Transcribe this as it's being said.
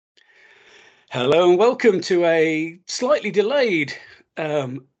Hello and welcome to a slightly delayed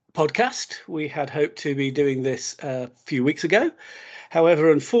podcast. We had hoped to be doing this a few weeks ago.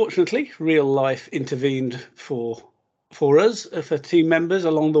 However, unfortunately, real life intervened for us, for team members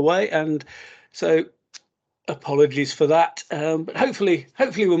along the way. And so apologies for that. But hopefully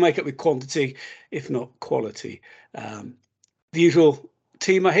we'll make it with quantity, if not quality. The usual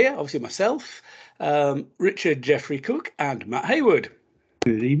team are here, obviously myself, Richard Jeffrey Cook and Matt Hayward.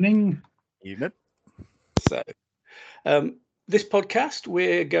 Good evening. Evening. So, this podcast,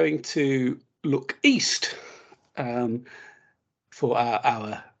 we're going to look east for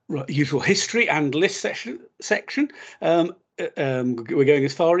our usual history and list section. We're going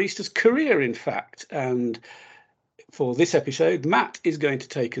as far east as Korea, in fact. And for this episode, Matt is going to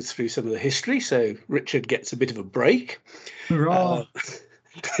take us through some of the history. So Richard gets a bit of a break. Although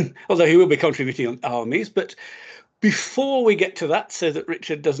he will be contributing on armies. But before we get to that, so that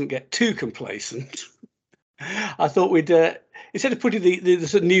Richard doesn't get too complacent, I thought we'd, instead of putting the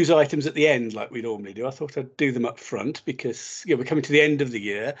sort of news items at the end like we normally do, I thought I'd do them up front because we're coming to the end of the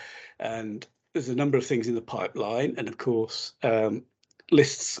year and there's a number of things in the pipeline. And of course,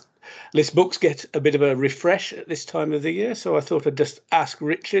 list books get a bit of a refresh at this time of the year. So I thought I'd just ask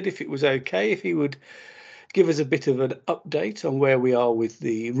Richard if it was okay, if he would give us a bit of an update on where we are with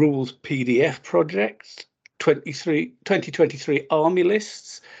the rules PDF project, 2023 army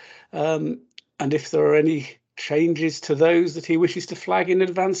lists. And if there are any changes to those that he wishes to flag in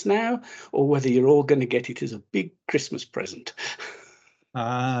advance now, or whether you're all going to get it as a big Christmas present.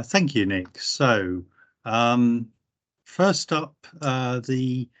 Thank you, Nick. So first up,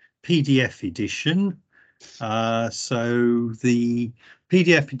 the PDF edition. So the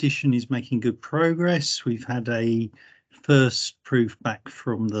PDF edition is making good progress. We've had a first proof back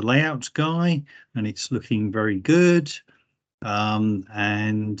from the layout guy, and it's looking very good.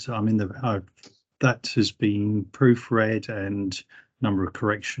 And I'm in the that has been proofread and a number of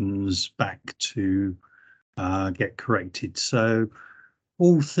corrections back to get corrected. So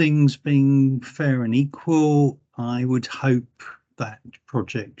all things being fair and equal, I would hope that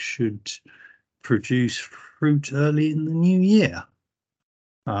project should produce fruit early in the new year.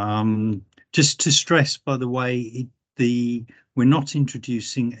 Just to stress, by the way, we're not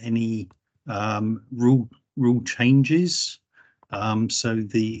introducing any rule changes. So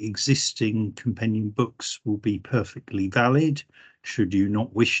the existing companion books will be perfectly valid should you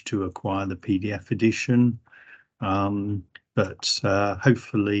not wish to acquire the PDF edition. But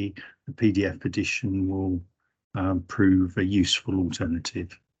hopefully the PDF edition will prove a useful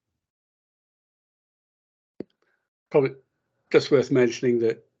alternative. Probably just worth mentioning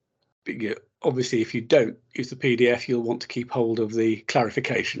that obviously if you don't use the PDF, you'll want to keep hold of the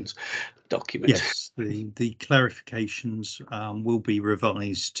clarifications document. Yes, the clarifications will be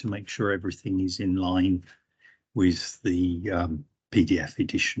revised to make sure everything is in line with the PDF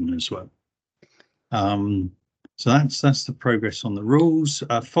edition as well. So that's the progress on the rules.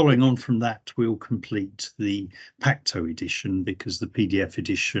 Following on from that, we'll complete the Pacto edition because the PDF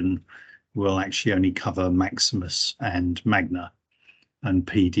edition will actually only cover Maximus and Magna, and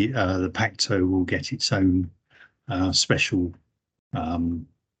the Pacto will get its own special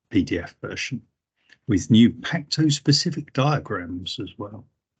PDF version with new Pacto specific diagrams as well.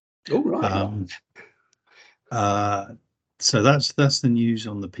 All right. So that's the news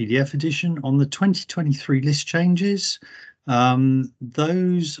on the PDF edition. On the 2023 list changes,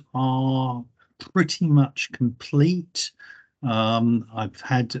 those are pretty much complete. I've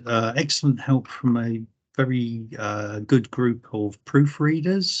had excellent help from a very good group of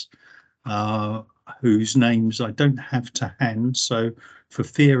proofreaders whose names I don't have to hand. So for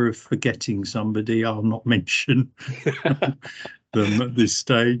fear of forgetting somebody, I'll not mention them at this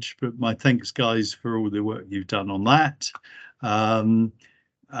stage, but my thanks, guys, for all the work you've done on that.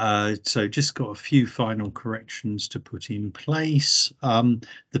 So just got a few final corrections to put in place.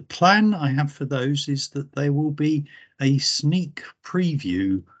 The plan I have for those is that there will be a sneak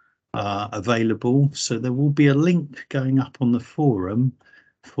preview available. So there will be a link going up on the forum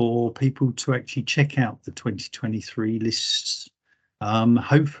for people to actually check out the 2023 lists,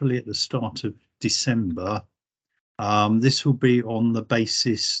 hopefully at the start of December. This will be on the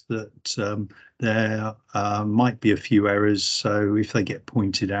basis that there might be a few errors, so if they get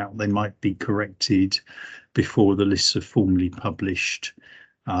pointed out, they might be corrected before the lists are formally published,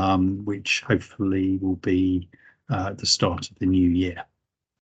 which hopefully will be at the start of the new year.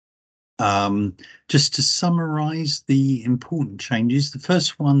 Just to summarise the important changes, the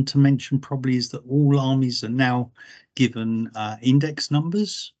first one to mention probably is that all armies are now given index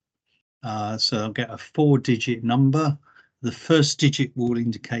numbers. So I'll get a 4-digit number. The first digit will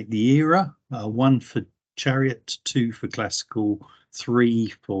indicate the era 1 for chariot, 2 for classical,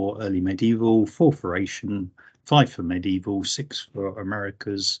 3 for early medieval, 4 for Asian, 5 for medieval, 6 for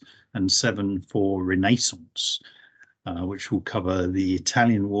Americas, and 7 for Renaissance, which will cover the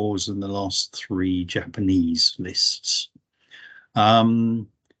Italian wars and the last 3 Japanese lists. The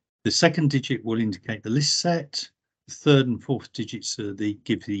second digit will indicate the list set. The third and fourth digits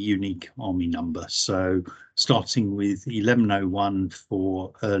give the unique army number. So starting with 1101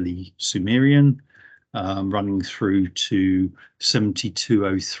 for early Sumerian, running through to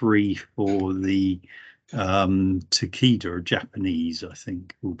 7203 for the Takeda, or Japanese, I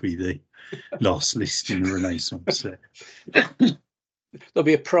think, will be the last list in the Renaissance set. There'll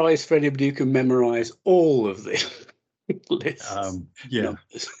be a prize for anybody who can memorize all of this. Lists. Yeah,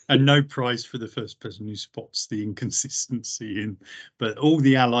 and no prize for the first person who spots the inconsistency in, but all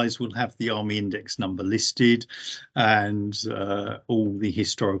the allies will have the army index number listed, and all the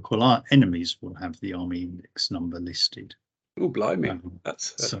historical enemies will have the army index number listed. Oh, blimey.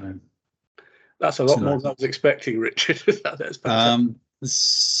 That's a lot more than I was expecting, Richard. That's the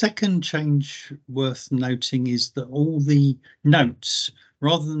second change worth noting is that all the notes,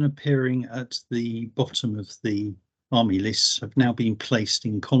 rather than appearing at the bottom of the army lists, have now been placed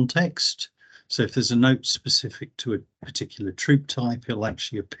in context. So if there's a note specific to a particular troop type, it'll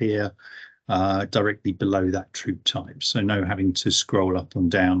actually appear directly below that troop type. So no having to scroll up and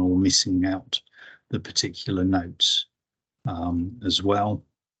down or missing out the particular notes as well.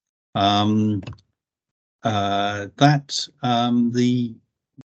 In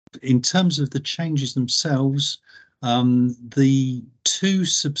terms of the changes themselves, the 2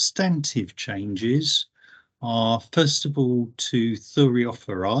 substantive changes are, first of all, to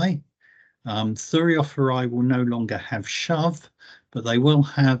Thureophori. Thureophori will no longer have shove, but they will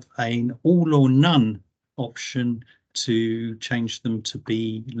have an all or none option to change them to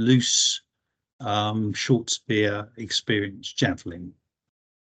be loose, short spear, experienced javelin.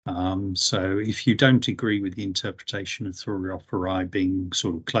 So if you don't agree with the interpretation of Thureophori being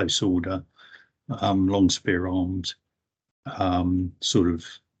sort of close order, long spear armed, sort of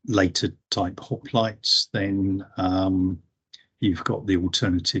later type hoplites, then you've got the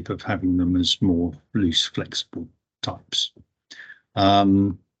alternative of having them as more loose, flexible types.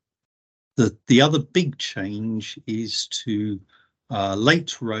 The other big change is to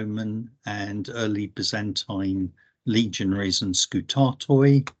late Roman and early Byzantine legionaries and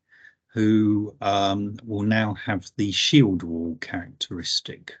scutatoi, who will now have the shield wall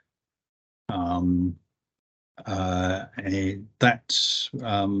characteristic. That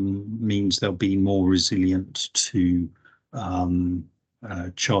means they'll be more resilient to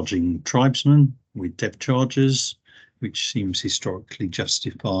charging tribesmen with depth charges, which seems historically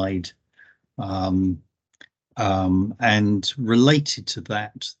justified. And related to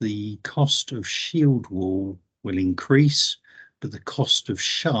that, the cost of shield wall will increase, but the cost of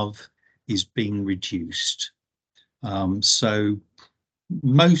shove is being reduced. So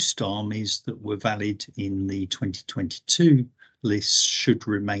most armies that were valid in the 2022 lists should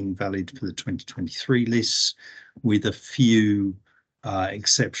remain valid for the 2023 lists, with a few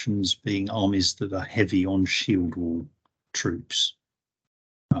exceptions being armies that are heavy on shield wall troops.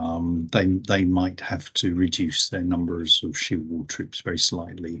 They might have to reduce their numbers of shield wall troops very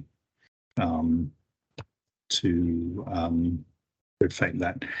slightly to affect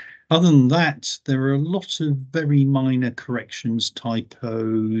that. Other than that, there are a lot of very minor corrections,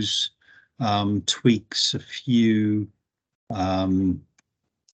 typos, tweaks, a few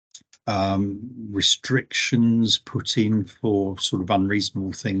restrictions put in for sort of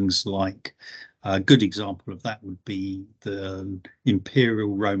unreasonable things. Like a good example of that would be the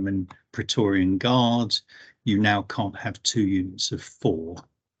Imperial Roman Praetorian Guard. You now can't have 2 units of 4.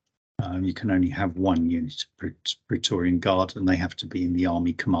 You can only have 1 unit of Praetorian Guard, and they have to be in the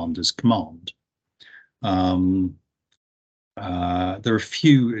army commander's command. There are a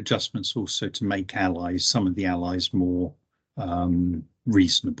few adjustments also to make allies, some of the allies more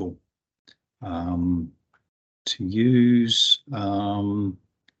reasonable to use.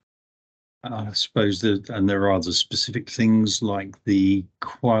 I suppose and there are other specific things like the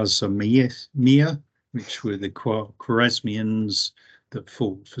Khwarazmia, which were the Khwarezmians that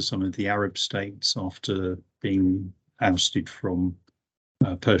fought for some of the Arab states after being ousted from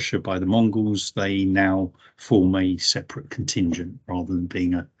Persia by the Mongols. They now form a separate contingent rather than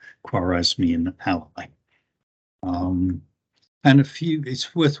being a Khwarezmian ally. And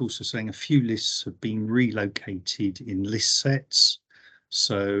it's worth also saying a few lists have been relocated in list sets,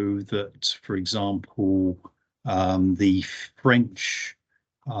 so that, for example, the French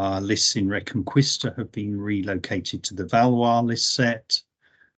lists in Reconquista have been relocated to the Valois list set.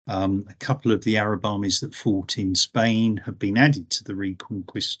 A couple of the Arab armies that fought in Spain have been added to the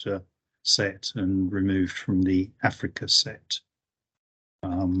Reconquista set and removed from the Africa set.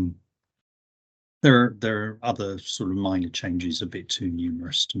 There are other sort of minor changes, a bit too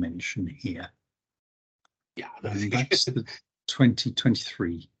numerous to mention here. Yeah, and that's the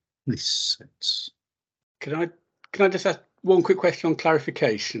 2023 list sets. Can I just ask one quick question on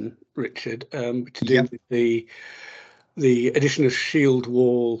clarification, Richard, to do with the addition of shield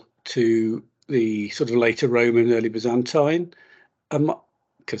wall to the sort of later Roman, early Byzantine?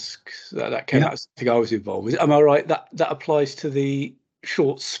 Because that came out, I think I was involved with. Am I right that applies to the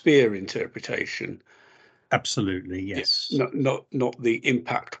short spear interpretation? Absolutely, yes. Yeah, not the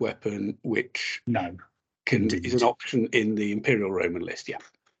impact weapon, which is an option in the Imperial Roman list.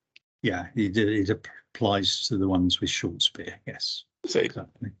 Yeah, it applies to the ones with short spear. Yes. So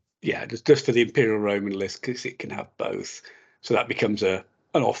exactly. Yeah, just for the Imperial Roman list, because it can have both. So that becomes an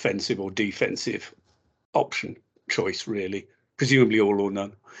offensive or defensive option choice, really. Presumably all or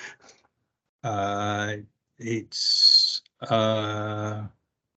none. It's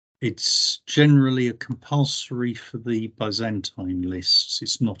generally a compulsory for the Byzantine lists.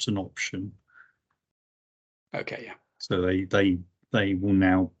 It's not an option. Okay, yeah. So they will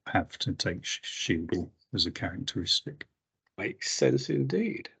now have to take shield as a characteristic. Makes sense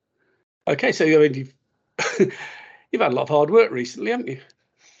indeed. Okay, so I mean you've had a lot of hard work recently, haven't you?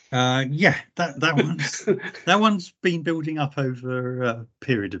 Yeah, that one's been building up over a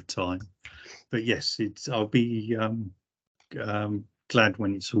period of time. But yes, I'll be glad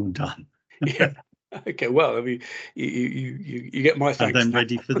when it's all done. Yeah. Okay. Well, I mean, you get my thanks. And then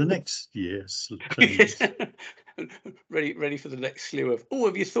ready for the next year's. ready for the next slew of. Oh,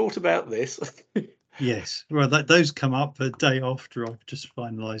 have you thought about this? Yes. Well, those come up a day after I've just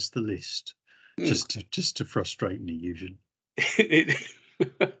finalised the list, just to frustrate me usually.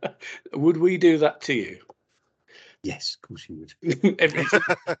 Would we do that to you? Yes, of course you would.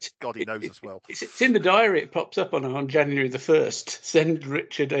 God, he knows as well. It's in the diary. It pops up on January the 1st. Send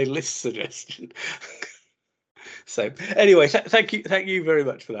Richard a list suggestion. So anyway, thank you very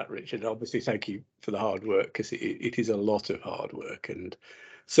much for that, Richard. Obviously, thank you for the hard work, because it is a lot of hard work, and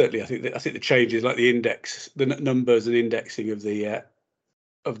certainly I think the changes like the numbers and indexing of the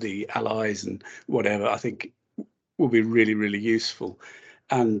allies and whatever, I think will be really, really useful,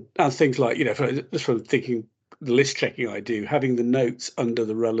 and things like, just from thinking the list checking I do, having the notes under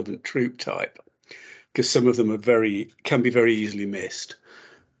the relevant troop type, because some of them can be very easily missed,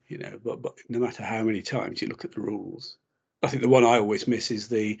 but no matter how many times you look at the rules. I think the one I always miss is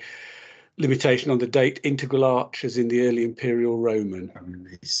the limitation on the date integral arch as in the early Imperial Roman.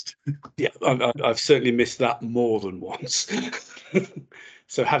 Yeah, I've certainly missed that more than once.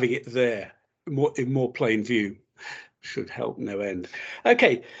 So having it there in more plain view should help no end.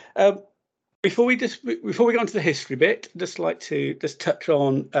 Okay, before we go on to the history bit, just like to touch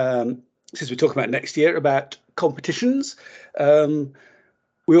on, since we're talking about next year, about competitions.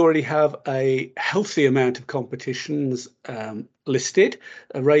 We already have a healthy amount of competitions listed,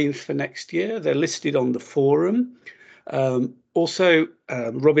 arranged for next year. They're listed on the forum. Also,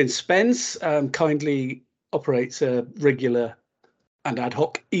 Robin Spence kindly operates a regular and ad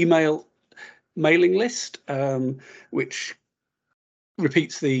hoc mailing list, which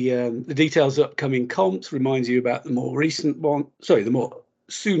repeats the details of upcoming comps, reminds you about the more recent one. Sorry, the more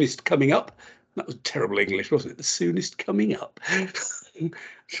soonest coming up. That was terrible English, wasn't it? The soonest coming up. I'm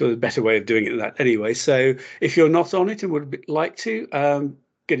sure there's a better way of doing it than that. Anyway, so if you're not on it and would like to,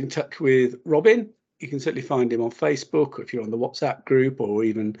 get in touch with Robin. You can certainly find him on Facebook, or if you're on the WhatsApp group, or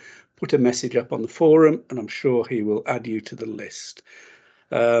even put a message up on the forum, and I'm sure he will add you to the list.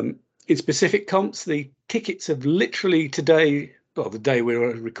 In specific comps, the tickets have literally today, well, the day we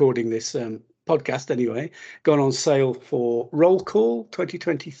were recording this podcast anyway, gone on sale for Roll Call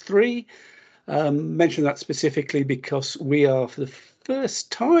 2023. Mention that specifically because we are, for the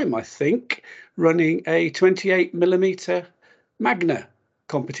first time, I think, running a 28mm Magna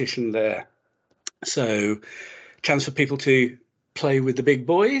competition there. So, chance for people to play with the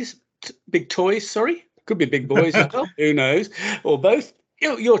big toys, sorry. Could be big boys as well, who knows, or both.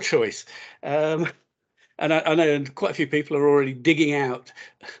 Your choice. And I know quite a few people are already digging out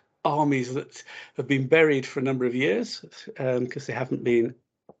armies that have been buried for a number of years, because they haven't been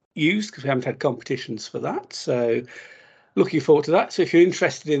used, because we haven't had competitions for that. So looking forward to that. So if you're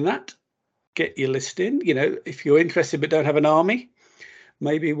interested in that, get your list in. If you're interested but don't have an army,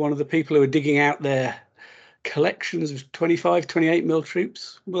 maybe one of the people who are digging out their collections of 25, 28mm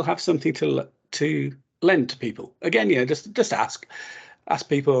troops will have something to lend to people. Again, just ask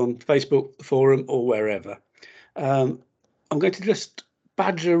people on Facebook, the forum, or wherever. I'm going to just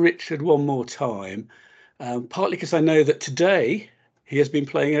badger Richard one more time, partly because I know that today he has been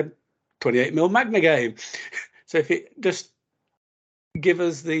playing a 28mm Magna game. So if it just give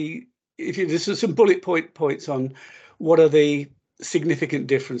us if you just some bullet points on what are the significant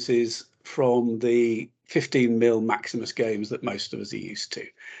differences from the 15mm Maximus games that most of us are used to.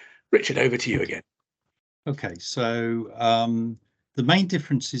 Richard, over to you again. Okay, so the main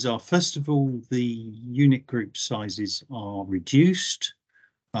differences are, first of all, the unit group sizes are reduced.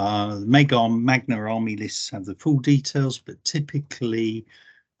 Magna Army lists have the full details, but typically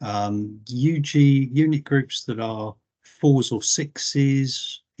UG unit groups that are 4s or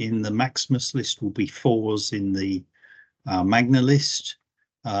 6s in the Maximus list will be 4s in the Magna list.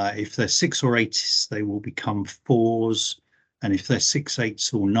 If they're 6 or 8s, they will become 4s. And if they're 6,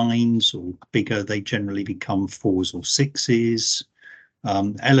 8s or 9s or bigger, they generally become 4s or 6s.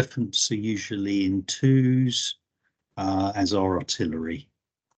 Elephants are usually in 2s, as are artillery.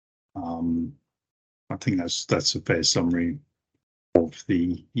 I think that's a fair summary of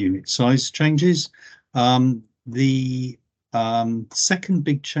the unit size changes. The second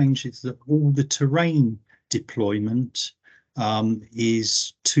big change is that all the terrain deployment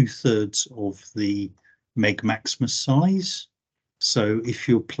is 2/3 of the MeG Maximus size. So if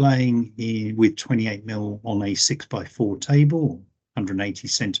you're playing with 28mm on a 6x4 table, 180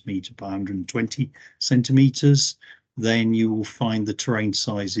 centimetre by 120 centimetres, then you will find the terrain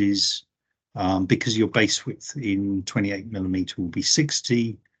sizes, because your base width in 28mm will be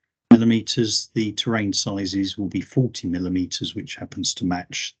 60mm, the terrain sizes will be 40mm, which happens to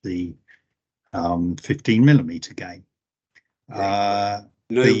match the 15mm game.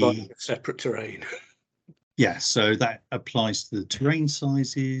 Nobody separate terrain. Yeah, so that applies to the terrain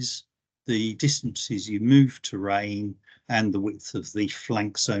sizes, the distances you move terrain, and the width of the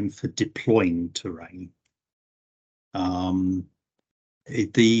flank zone for deploying terrain. As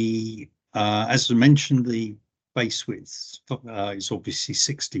I mentioned, the base width is obviously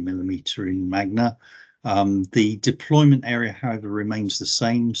 60mm in Magna. The deployment area, however, remains the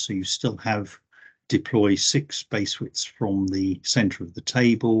same, so you still have deploy 6 base widths from the center of the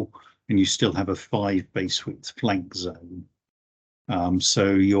table, and you still have a 5 base width flank zone.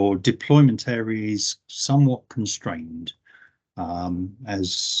 So your deployment area is somewhat constrained.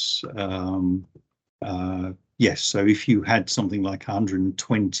 Yes, so if you had something like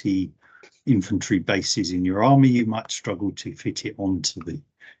 120 infantry bases in your army, you might struggle to fit it onto the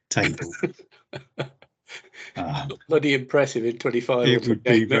table. Bloody impressive in 25. It would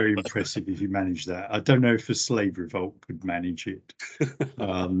be very impressive if you managed that. I don't know if a slave revolt could manage it,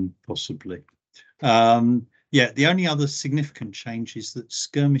 possibly. Yeah, the only other significant change is that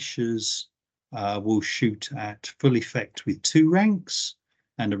skirmishers will shoot at full effect with 2 ranks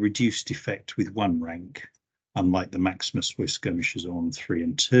and a reduced effect with 1 rank, unlike the Maximus where skirmishers are on 3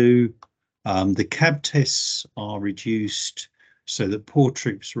 and 2. The cab tests are reduced so that poor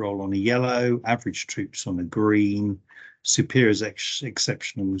troops roll on a yellow, average troops on a green, superiors,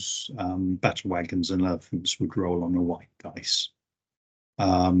 exceptionals, battle wagons and elephants would roll on a white dice.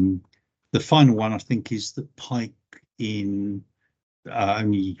 The final one, I think, is that pike in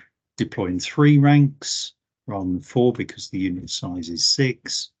only deploying 3 ranks rather than 4 because the unit size is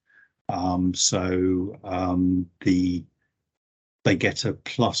 6. They get a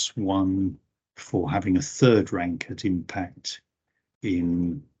 +1 for having a 3rd rank at impact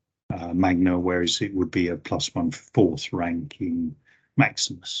in Magna, whereas it would be a +1 for 4th rank in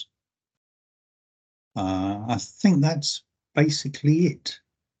Maximus. I think that's basically it.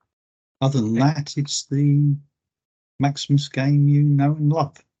 Other than that, it's the Maximus game you know and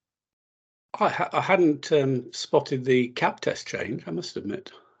love. I hadn't spotted the cab test change, I must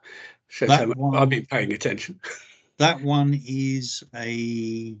admit. Shows how much I've been paying attention. That one is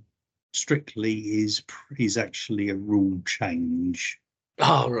strictly actually a rule change.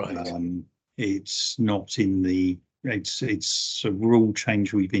 Oh, right. It's not in the, it's a rule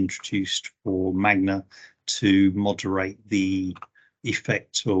change we've introduced for Magna to moderate the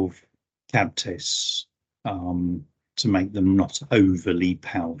effect of cab tests, to make them not overly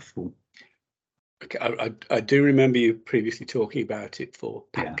powerful. Okay, I do remember you previously talking about it for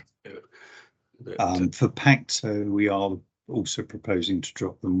Pacto. Yeah. For Pacto, we are also proposing to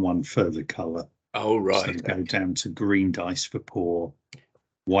drop them 1 further colour. Oh, right. So go down to green dice for poor,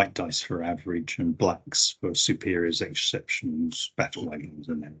 white dice for average, and blacks for superiors, exceptionals, battle wagons,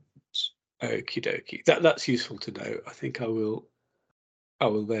 and elephants. Okie dokie. That's useful to know. I think I will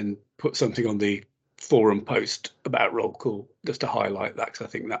then put something on the forum post about roll call just to highlight that, because I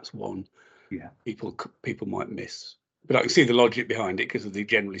think that's one people might miss. But I can see the logic behind it because of the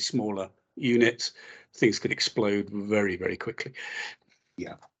generally smaller units. Things could explode very, very quickly.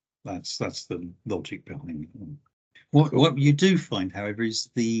 Yeah, that's the logic behind it. Cool. What you do find, however, is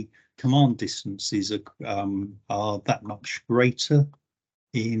the command distances are that much greater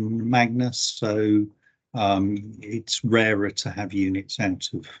in Magnus, so it's rarer to have units out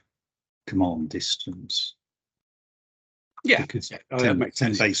of command distance. Yeah, because yeah.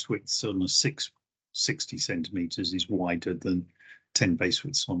 10 base widths on a 60 centimeters is wider than 10 base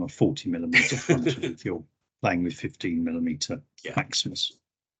widths on a 40 millimeter frontal if you're playing with 15 millimeter Maximus.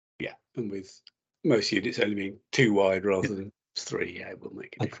 Yeah, and with most units only being 2 wide rather than 3, yeah, it will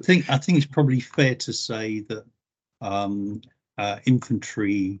make a difference. I think it's probably fair to say that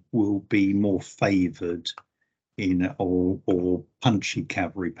infantry will be more favoured in or punchy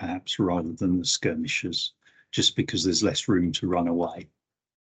cavalry perhaps rather than the skirmishers, just because there's less room to run away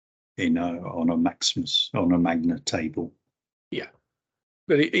on a Maximus, on a Magna table. Yeah,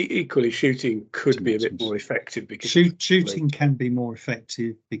 but equally shooting could be a bit more effective because shooting can be more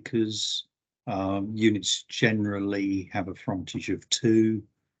effective because units generally have a frontage of 2,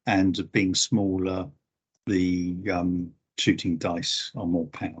 and being smaller, the shooting dice are more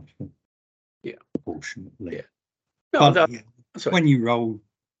powerful. Yeah, proportionately. Yeah. No, but when you roll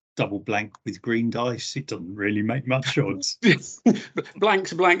double blank with green dice, it doesn't really make much odds.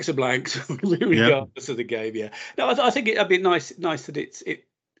 blanks are blanks, regardless of the game. Yeah. No, I think it'd be nice that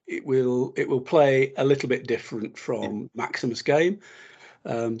it will play a little bit different from Maximus game.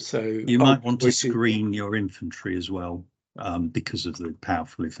 So you might want to screen your infantry as well, because of the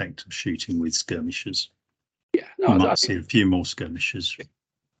powerful effect of shooting with skirmishers. Yeah, no, you might see a few more skirmishers.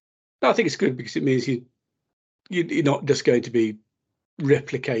 No, I think it's good because it means you're not just going to be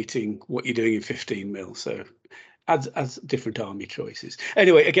replicating what you're doing in 15 mil. So adds different army choices.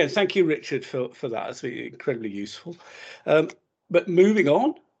 Anyway, again, thank you, Richard, for that. That's incredibly useful. But moving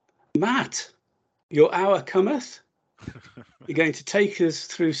on, Matt, your hour cometh. You're going to take us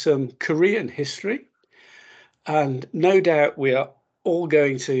through some Korean history, and no doubt we are all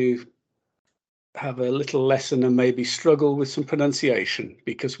going to have a little lesson and maybe struggle with some pronunciation,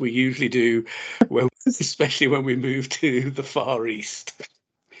 because we usually do, especially when we move to the Far East.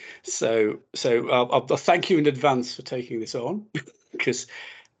 So I'll thank you in advance for taking this on, because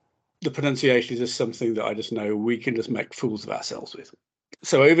the pronunciation is just something that I just know we can just make fools of ourselves with.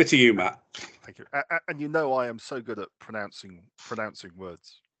 So over to you, Matt. Thank you. And I am so good at pronouncing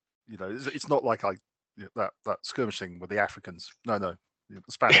words. It's not like that skirmishing with the Africans. No, the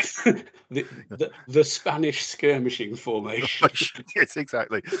Spanish. the Spanish skirmishing formation. Yes,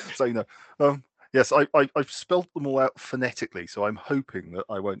 exactly. So yes, I've spelt them all out phonetically, so I'm hoping that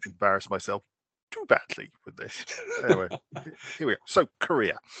I won't embarrass myself too badly with this. Anyway, here we go. So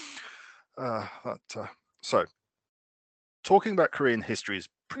Korea. So talking about Korean history is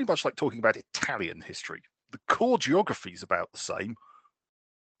pretty much like talking about Italian history. The core geography is about the same,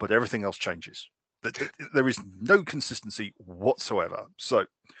 but everything else changes. There is no consistency whatsoever. So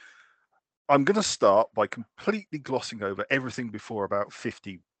I'm going to start by completely glossing over everything before about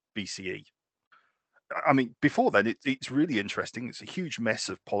 50 BCE. I mean, before then, it's really interesting. It's a huge mess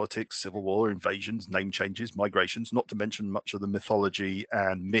of politics, civil war, invasions, name changes, migrations, not to mention much of the mythology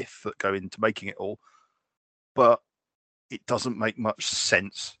and myth that go into making it all. But it doesn't make much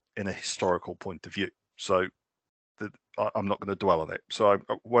sense in a historical point of view. So I'm not going to dwell on it. So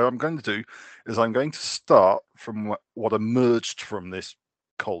what I'm going to do is I'm going to start from what emerged from this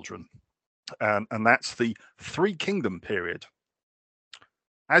cauldron. And that's the Three Kingdom period.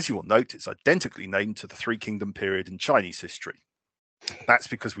 As you will note, it's identically named to the Three Kingdom period in Chinese history. That's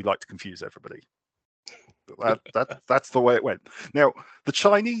because we like to confuse everybody. That's the way it went. Now, the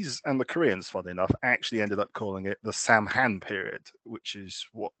Chinese and the Koreans, funny enough, actually ended up calling it the Samhan period, which is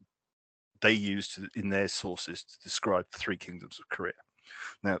what they used in their sources to describe the Three Kingdoms of Korea.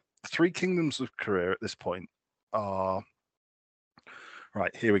 Now, the Three Kingdoms of Korea at this point are...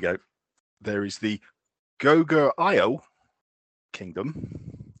 Right, here we go. There is the Goguryeo Kingdom.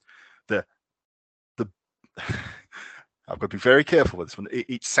 I've got to be very careful with this one.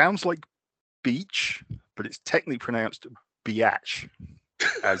 It sounds like beach, but it's technically pronounced biatch.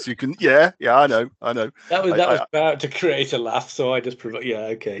 As you can, yeah, I know. That was about to create a laugh, so I just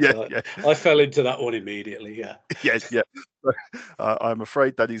okay. Yeah, so I fell into that one immediately. Yeah. Yes, yeah. I'm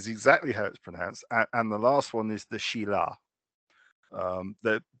afraid that is exactly how it's pronounced. And the last one is the Shila.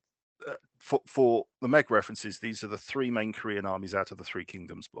 For the MeG references, these are the 3 main Korean armies out of the Three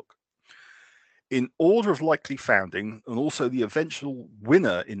Kingdoms book. In order of likely founding, and also the eventual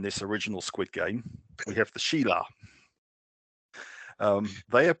winner in this original Squid Game, we have the Shila.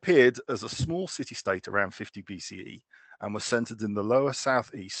 They appeared as a small city-state around 50 BCE and were centered in the lower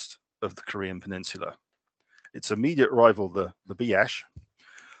southeast of the Korean peninsula. Its immediate rival, the Biash,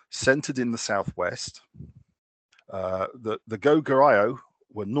 centered in the southwest. The Goguryeo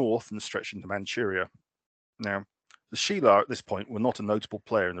were north and stretched into Manchuria. Now, the Shilla at this point were not a notable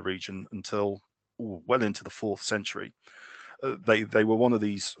player in the region until well into the 4th century. They were one of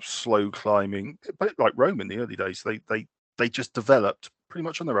these slow climbing, but like Rome in the early days. They just developed pretty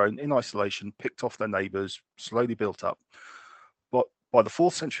much on their own in isolation, picked off their neighbors, slowly built up. But by the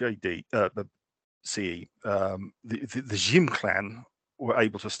 4th century AD, the CE, the Jim clan were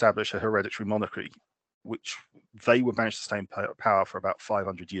able to establish a hereditary monarchy, which they would manage to stay in power for about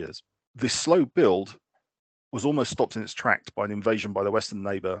 500 years. This slow build was almost stopped in its tracks by an invasion by the western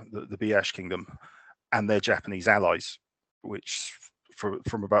neighbor, the Biash kingdom, and their Japanese allies, which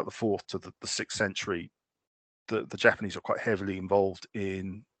from about the 4th to the 6th century, the Japanese are quite heavily involved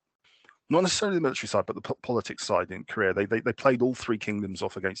in not necessarily the military side, but the politics side in Korea. They played all 3 kingdoms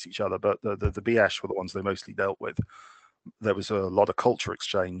off against each other, but the Biash were the ones they mostly dealt with. There was a lot of culture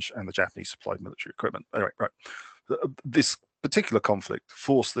exchange, and the Japanese supplied military equipment. Anyway, right. This particular conflict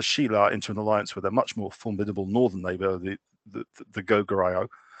forced the Shilla into an alliance with a much more formidable northern neighbor, the Goguryeo.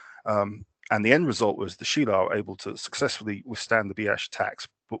 And the end result was the Shilla were able to successfully withstand the Biash attacks,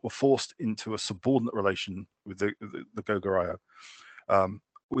 but were forced into a subordinate relation with the Goguryeo.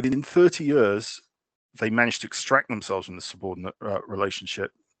 Within 30 years, they managed to extract themselves from the subordinate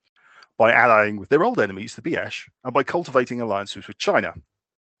relationship by allying with their old enemies, the Biash, and by cultivating alliances with China.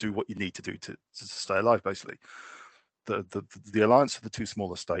 Do what you need to do to stay alive, basically. The alliance of the 2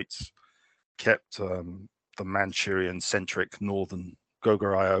 smaller states kept the Manchurian-centric northern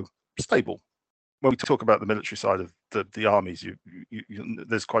Goguryeo stable. When we talk about the military side of the armies,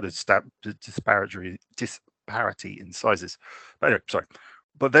 there's quite a disparity in sizes. But anyway, sorry.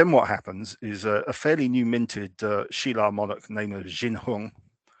 But then what happens is a fairly new minted Shilla monarch named Jinhung.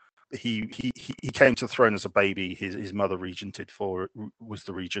 He came to the throne as a baby. His mother was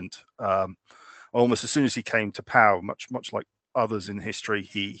the regent. Almost as soon as he came to power, much like others in history,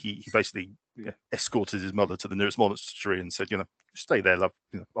 he basically escorted his mother to the nearest monastery and said, stay there, love.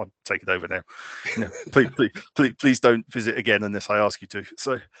 I'll take it over now. Please don't visit again unless I ask you to.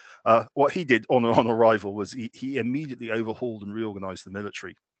 So what he did on arrival was he immediately overhauled and reorganized the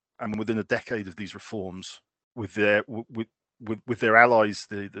military. And within a decade of these reforms, with their allies,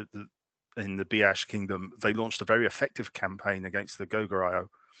 in the Biash kingdom, they launched a very effective campaign against the Goguryeo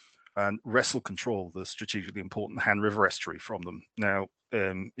and wrestled control of the strategically important Han River estuary from them. Now,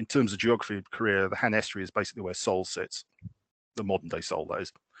 in terms of geography of Korea, the Han estuary is basically where Seoul sits, the modern day Seoul, that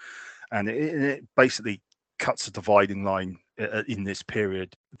is. And it basically cuts a dividing line in this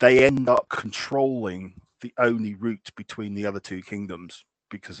period. They end up controlling the only route between the other 2 kingdoms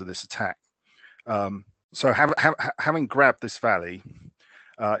because of this attack. So having grabbed this valley,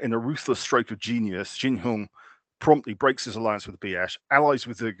 in a ruthless stroke of genius, Jinhung promptly breaks his alliance with the Biash, allies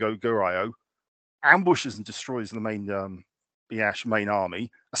with the Goguryeo, ambushes and destroys the main Biash main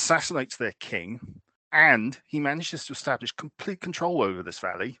army, assassinates their king, and he manages to establish complete control over this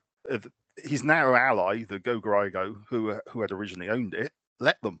valley. His narrow ally, the Goguryeo, who had originally owned it,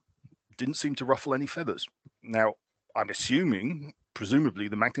 let them. Didn't seem to ruffle any feathers. Now, I'm assuming, presumably,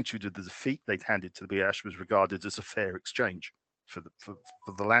 the magnitude of the defeat they'd handed to the Biash was regarded as a fair exchange for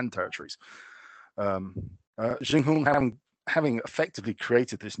the land territories. Jinhung, having effectively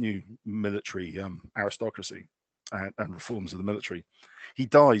created this new military aristocracy and reforms of the military, he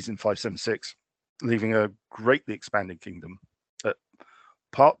dies in 576, leaving a greatly expanding kingdom.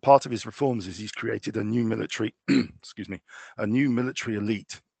 Part of his reforms is he's created a new military, a new military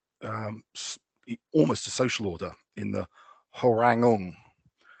elite, almost a social order in the Hwarangong,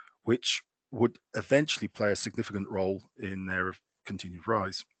 which would eventually play a significant role in their continued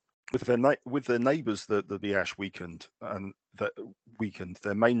rise. With their neighbours, the Biash weakened,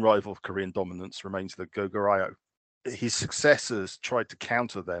 their main rival of Korean dominance remains the Goguryeo. His successors tried to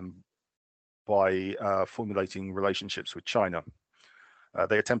counter them by formulating relationships with China.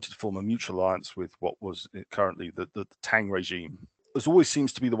 They attempted to form a mutual alliance with what was currently the Tang regime. As always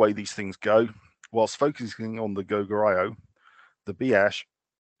seems to be the way these things go, whilst focusing on the Goguryeo, the Biash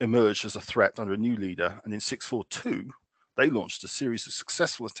emerged as a threat under a new leader, and in 642, they launched a series of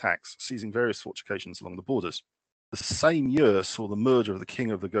successful attacks, seizing various fortifications along the borders. The same year saw the murder of the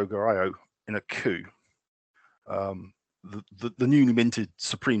king of the Goguryeo in a coup. The newly minted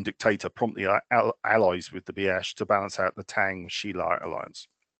supreme dictator promptly allies with the Biash to balance out the Tang-Shilla alliance.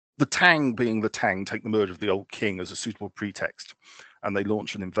 The Tang, being the Tang, take the murder of the old king as a suitable pretext, and they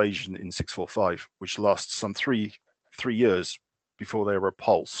launch an invasion in 645, which lasts some three years before they are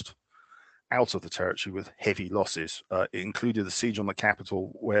repulsed out of the territory with heavy losses. It included a siege on the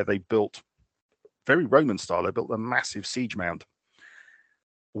capital where they built, very Roman style, they built a massive siege mound.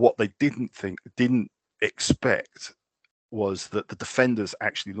 what they didn't expect was that the defenders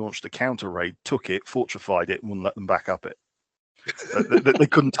actually launched a counter raid, took it, fortified it, and wouldn't let them back up it. They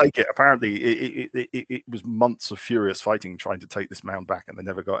couldn't take it. Apparently, it was months of furious fighting trying to take this mound back, and they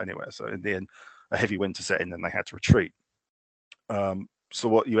never got anywhere. So in the end, a heavy winter set in, and they had to retreat. So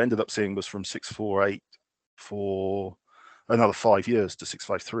what you ended up seeing was from 648 for another 5 years to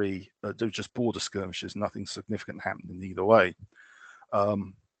 653. There were just border skirmishes. Nothing significant happened in either way.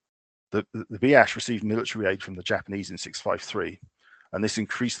 The Biash received military aid from the Japanese in 653, and this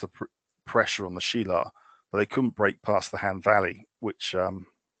increased the pressure on the Shilar, but they couldn't break past the Han Valley, which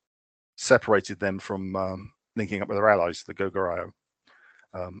separated them from linking up with their allies, the Goguryeo.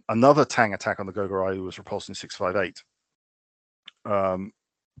 Another Tang attack on the Goguryeo was repulsed in 658.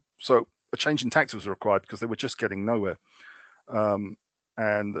 So a change in tactics was required because they were just getting nowhere.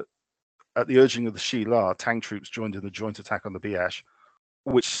 And at the urging of the Shilar, Tang troops joined in the joint attack on the Biash,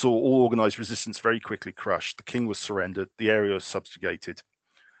 which saw all organized resistance very quickly crushed. The king was surrendered, the area was subjugated,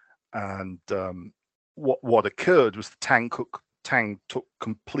 and what occurred was the Tang took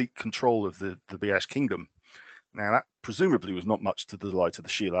complete control of the Biash kingdom. Now that presumably was not much to the delight of the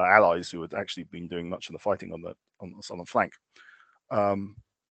Shilar allies, who had actually been doing much of the fighting on the southern flank.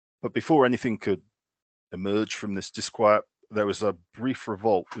 But before anything could emerge from this disquiet, there was a brief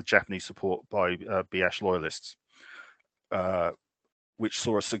revolt with Japanese support by Biash loyalists, which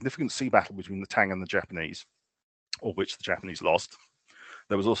saw a significant sea battle between the Tang and the Japanese, of which the Japanese lost.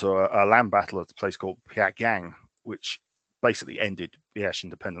 There was also a land battle at a place called Pyongyang, which basically ended Biash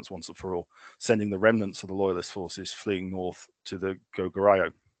independence once and for all, sending the remnants of the loyalist forces fleeing north to the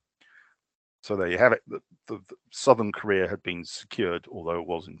Goguryeo. So there you have it. The southern Korea had been secured, although it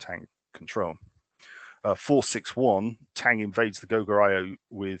was in Tang control. 461, Tang invades the Goguryeo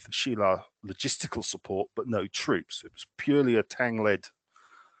with Shilar logistical support, but no troops. It was purely a Tang-led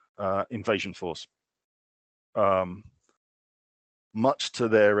invasion force. Much to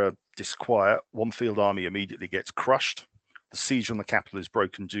their disquiet, one field army immediately gets crushed. The siege on the capital is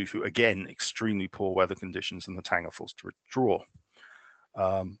broken due to, again, extremely poor weather conditions, and the Tang are forced to withdraw.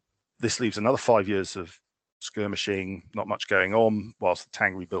 This leaves another 5 years of skirmishing, not much going on, whilst the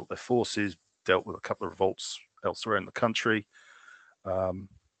Tang rebuilt their forces, dealt with a couple of revolts elsewhere in the country. And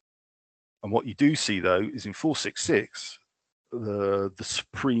what you do see, though, is in 466, the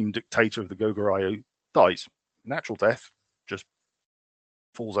supreme dictator of the Goguryeo dies. Natural death, just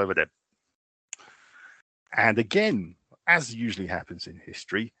falls over dead. And again, as usually happens in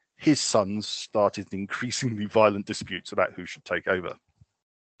history, his sons started increasingly violent disputes about who should take over.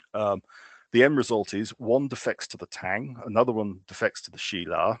 The end result is one defects to the Tang, another one defects to the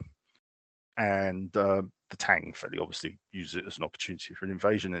Shilar, and the Tang fairly obviously uses it as an opportunity for an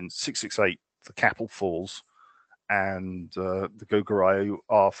invasion. In 668, the capital falls, and the Goguryeo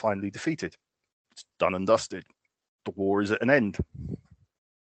are finally defeated. It's done and dusted. The war is at an end.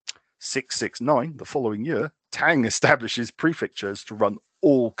 669, the following year, Tang establishes prefectures to run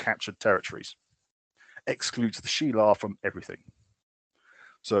all captured territories, excludes the Shilar from everything.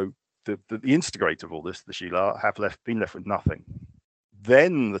 So the instigator of all this, the Shilar, have been left with nothing.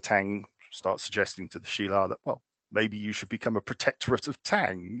 Then the Tang start suggesting to the Shilar that, well, maybe you should become a protectorate of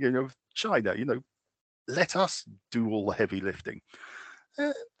Tang, China, let us do all the heavy lifting.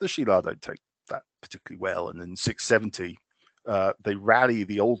 The Shilar don't take that particularly well, and in 670, they rally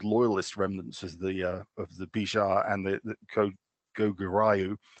the old loyalist remnants of the Bijar and the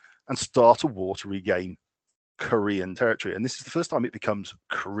Goguryeo and start a war to regain Korean territory. And this is the first time it becomes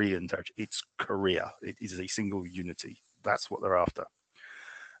Korean territory. It's Korea. It is a single unity. That's what they're after.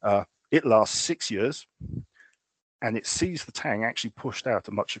 It lasts 6 years, and it sees the Tang actually pushed out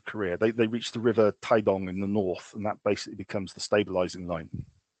of much of Korea. They reach the river Taedong in the north, and that basically becomes the stabilizing line.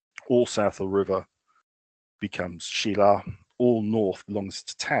 All south of the river becomes Shilar. All north belongs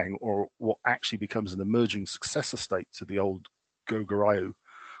to Tang, or what actually becomes an emerging successor state to the old Goguryeo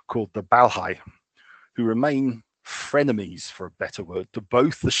called the Balhae, who remain frenemies, for a better word, to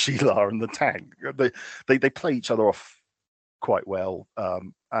both the Shilar and the Tang. They play each other off quite well,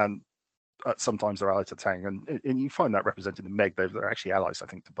 and sometimes they're allied to Tang, and you find that represented in MeG. They're actually allies, I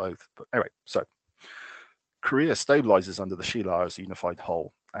think, to both. But anyway, so Korea stabilizes under the Shilar as a unified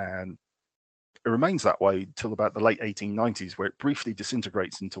whole, and it remains that way till about the late 1890s, where it briefly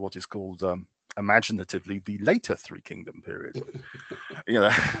disintegrates into what is called imaginatively the later Three Kingdom period.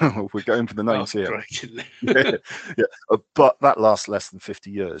 We're going for the names here. But that lasts less than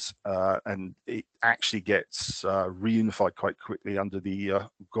 50 years, and it actually gets reunified quite quickly under the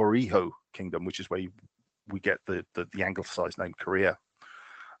Goryeo Kingdom, which is where we get the anglicized name Korea.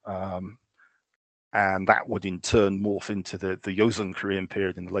 and that would in turn morph into the Joseon Korean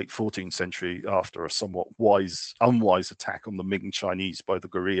period in the late 14th century after a somewhat unwise attack on the Ming Chinese by the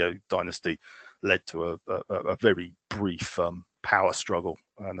Goryeo dynasty led to a very brief power struggle,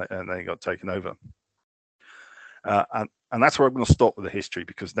 and they got taken over. And that's where I'm going to stop with the history,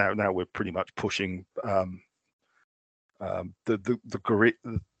 because now we're pretty much pushing the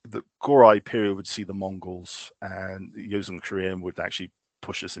Goryeo period would see the Mongols, and the Joseon Korean would actually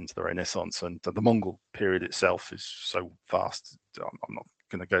push us into the Renaissance, and the Mongol period itself is so vast. I'm not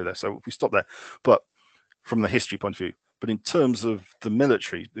going to go there, so if we stop there. But from the history point of view, but in terms of the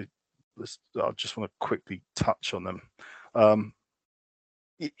military, I just want to quickly touch on them.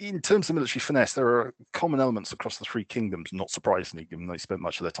 In terms of military finesse, there are common elements across the three kingdoms. Not surprisingly, given they spent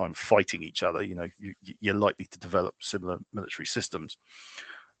much of their time fighting each other, you're likely to develop similar military systems.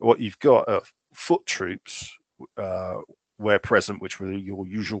 What you've got are foot troops, where present, which were your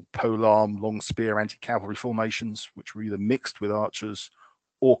usual polearm, long spear, anti-cavalry formations, which were either mixed with archers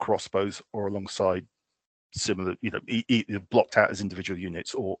or crossbows, or alongside similar, either blocked out as individual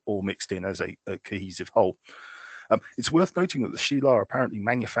units or mixed in as a cohesive whole. It's worth noting that the Shila apparently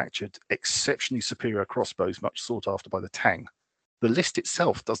manufactured exceptionally superior crossbows, much sought after by the Tang. The list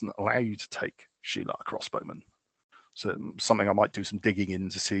itself doesn't allow you to take Shila crossbowmen. So something I might do some digging in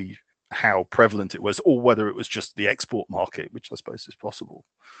to see how prevalent it was, or whether it was just the export market, which I suppose is possible.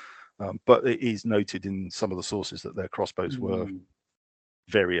 But it is noted in some of the sources that their crossbows were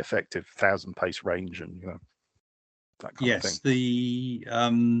very effective, 1,000-pace range, and that kind of thing.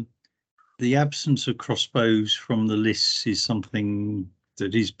 Yes, the absence of crossbows from the lists is something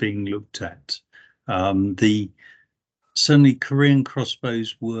that is being looked at. Certainly Korean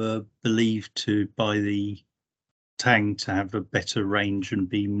crossbows were believed to, by the Tang, to have a better range and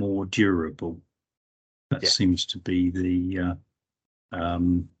be more durable. That seems to be the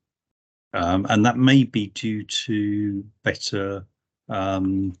and that may be due to better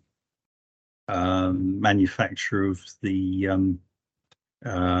manufacture of the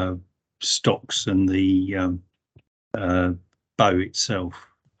stocks and the bow itself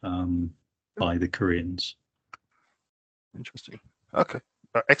by the Koreans. Interesting. Okay.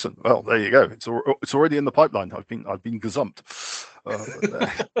 Excellent. Well, there you go. It's already in the pipeline. I've been gazumped. You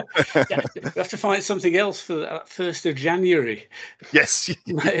have to find something else for that 1st of January. Yes.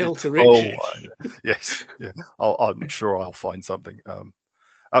 Mail to Richard. Yes. Yeah. I'm sure I'll find something.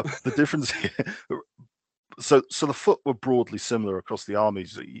 The difference here. So the foot were broadly similar across the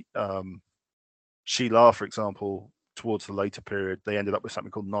armies. Shila, for example, towards the later period, they ended up with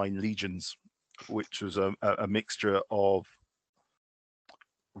something called 9 legions, which was a mixture of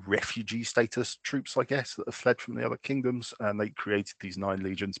refugee status troops, I guess, that have fled from the other kingdoms, and they created these 9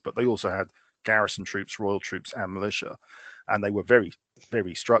 legions. But they also had garrison troops, royal troops, and militia, and they were very,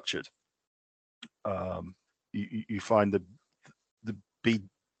 very structured. You find the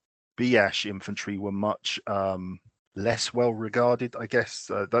Biash infantry were much less well regarded, I guess.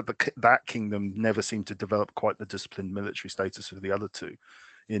 That kingdom never seemed to develop quite the disciplined military status of the other two,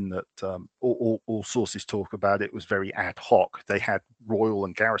 in that all sources talk about it was very ad hoc. They had royal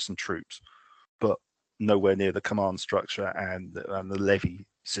and garrison troops, but nowhere near the command structure and the levy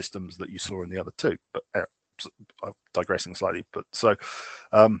systems that you saw in the other two. But I'm digressing slightly. But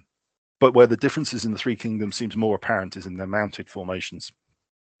where the differences in the three kingdoms seems more apparent is in their mounted formations.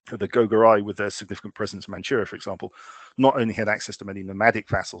 The Goguryeo, with their significant presence in Manchuria, for example, not only had access to many nomadic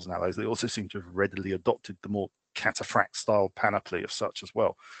vassals and allies, they also seem to have readily adopted the more cataphract-style panoply of such as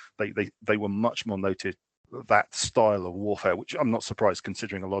well. They were much more noted that style of warfare, which I'm not surprised,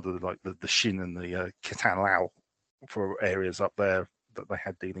 considering a lot of the Shin and the Khitan Lao for areas up there that they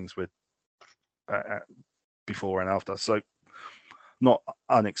had dealings with before and after. So not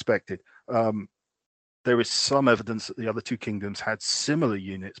unexpected. There is some evidence that the other two kingdoms had similar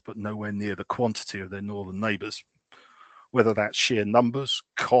units, but nowhere near the quantity of their northern neighbours. Whether that's sheer numbers,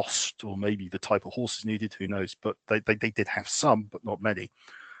 cost, or maybe the type of horses needed, who knows? But they did have some, but not many.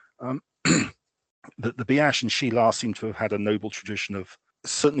 The Biash and Shila seem to have had a noble tradition of,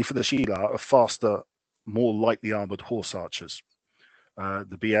 certainly for the Shila, of faster, more lightly armoured horse archers.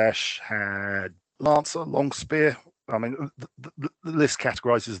 The Biash had lancer, long spear. I mean, the list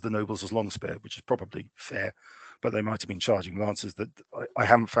categorizes the nobles as long spear, which is probably fair, but they might have been charging lancers. That I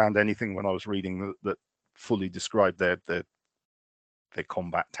haven't found anything when I was reading that fully described their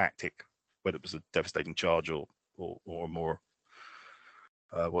combat tactic, whether it was a devastating charge or a more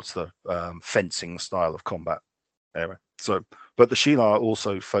fencing style of combat area. So, but the Shila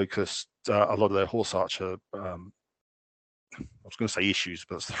also focused a lot of their horse archer. I was going to say issues,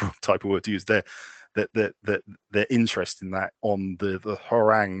 but that's the wrong type of word to use there. their interest in that on the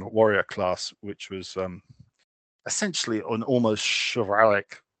Horang warrior class, which was essentially an almost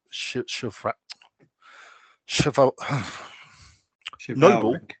chivalric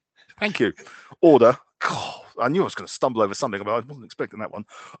noble. Thank you. Order. God, I knew I was going to stumble over something, but I wasn't expecting that one.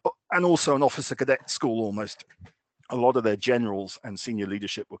 And also an officer cadet school almost. A lot of their generals and senior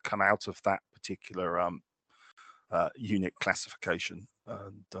leadership would come out of that particular unit classification.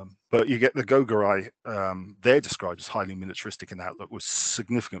 And, but you get the Goguryeo, they're described as highly militaristic in outlook with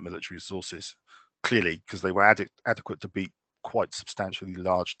significant military resources, clearly, because they were adequate to beat quite substantially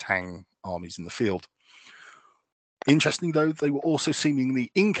large Tang armies in the field. Interesting, though, they were also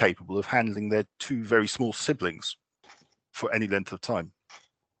seemingly incapable of handling their two very small siblings for any length of time.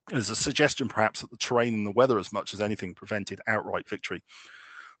 There's a suggestion, perhaps, that the terrain and the weather, as much as anything, prevented outright victory.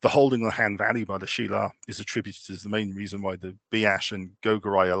 The holding of the Han Valley by the Shila is attributed as the main reason why the Biash and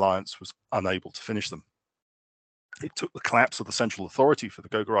Goguryeo alliance was unable to finish them. It took the collapse of the central authority for the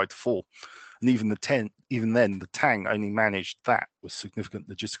Goguryeo to fall, and even then, the Tang only managed that with significant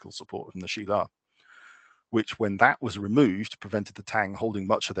logistical support from the Shila, which, when that was removed, prevented the Tang holding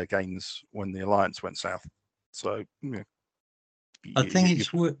much of their gains when the alliance went south. So, I think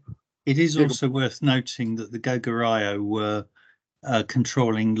it is also worth noting that the Goguryeo were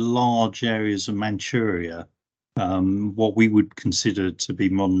controlling large areas of Manchuria, what we would consider to be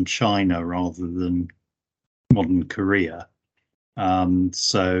modern China rather than modern Korea.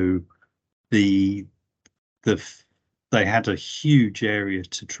 So they had a huge area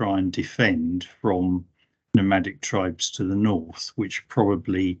to try and defend from nomadic tribes to the north, which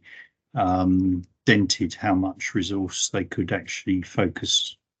probably dented how much resource they could actually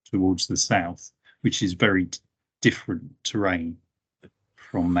focus towards the south, which is very different terrain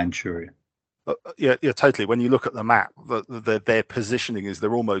from Manchuria. Yeah, totally. When you look at the map, their positioning is they're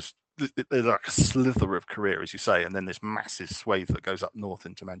like a slither of Korea, as you say, and then this massive swathe that goes up north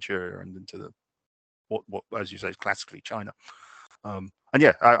into Manchuria and into the what as you say is classically China. And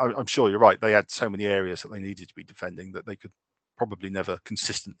yeah, I'm sure you're right. They had so many areas that they needed to be defending that they could probably never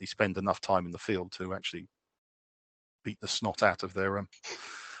consistently spend enough time in the field to actually beat the snot out of their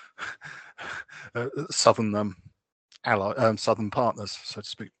southern southern partners, so to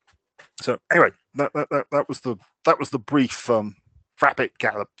speak. So anyway, that was the brief rapid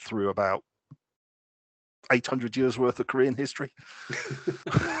gallop through about 800 years worth of Korean history.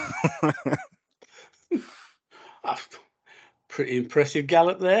 Pretty impressive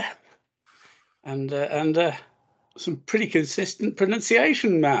gallop there, and some pretty consistent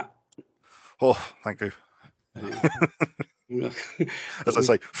pronunciation, Matt. Oh, thank you. As I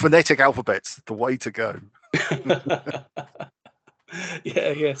say, phonetic alphabets, the way to go.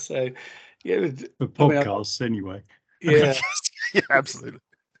 Yeah. So, yeah, for podcasts anyway. Yeah, yeah, absolutely.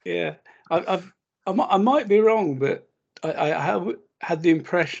 Yeah, I might be wrong, but I have had the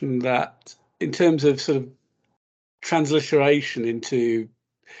impression that in terms of sort of transliteration into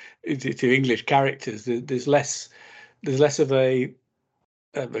English characters, there's less of a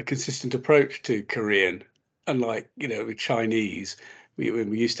consistent approach to Korean. Unlike, with Chinese, we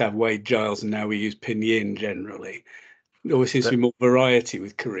used to have Wade Giles, and now we use pinyin generally. There always seems to be more variety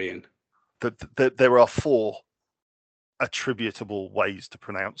with Korean. There are 4 attributable ways to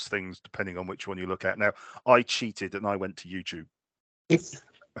pronounce things depending on which one you look at. Now, I cheated and I went to YouTube.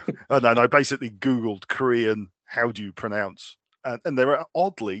 And then I basically Googled Korean, how do you pronounce? And there are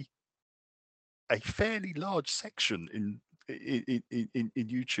oddly a fairly large section in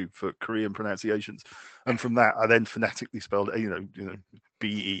YouTube for Korean pronunciations, and from that I then phonetically spelled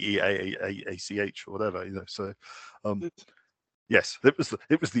Beeaach or whatever. So yes, it was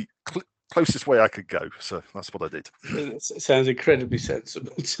the closest way I could go. So that's what I did. It sounds incredibly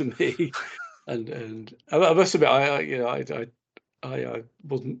sensible to me, and I must admit I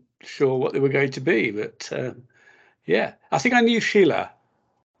wasn't sure what they were going to be, but yeah, I think I knew Sheila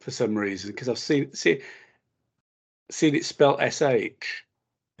for some reason because I've seen it spelled SH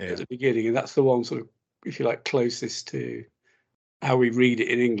at the beginning, and that's the one sort of, if you like, closest to how we read it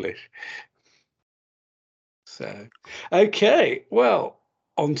in English. So, okay, well,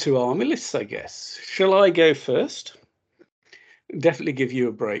 on to army lists, I guess. Shall I go first? Definitely give you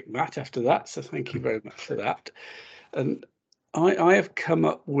a break, Matt, after that. So thank you very much for that. And I have come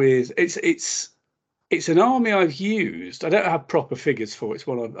up with it's an army I've used. I don't have proper figures for it. It's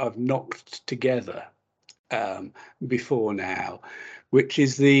one I've knocked together before now, which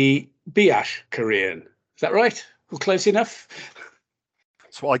is the Biash Korean. Is that right? Well, close enough.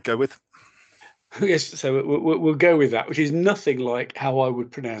 That's what I'd go with. Yes, so we'll go with that, which is nothing like how I would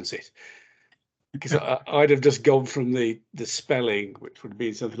pronounce it. because I'd have just gone from the spelling, which would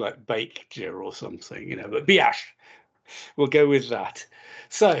be something like Bakeger or something, you know, but Biash, we'll go with that.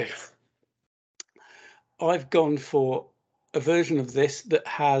 So I've gone for a version of this that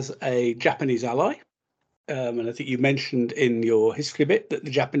has a Japanese ally. And I think you mentioned in your history bit that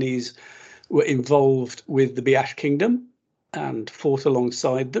the Japanese were involved with the Biash Kingdom and fought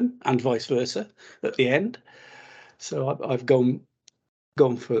alongside them, and vice versa at the end. So I've gone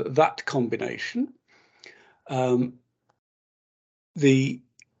for that combination. The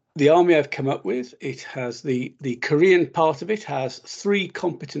army I've come up with, it has the Korean part of it has 3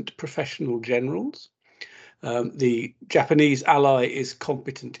 competent professional generals. The Japanese ally is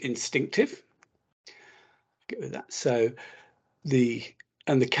competent instinctive. Get with that. So the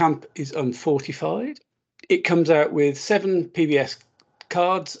camp is unfortified. It comes out with 7 PBS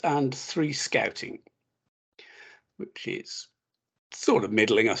cards and 3 scouting, which is sort of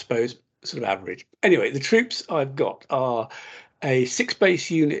middling, I suppose, sort of average. Anyway, the troops I've got are a 6-base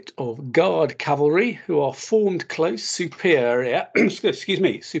unit of guard cavalry who are formed close, superior,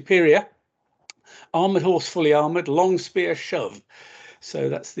 superior, armored horse, fully armored, long spear, shove. So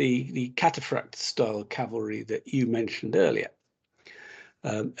that's the cataphract style cavalry that you mentioned earlier.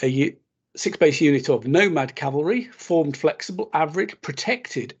 A 6-base unit of nomad cavalry, formed flexible, average,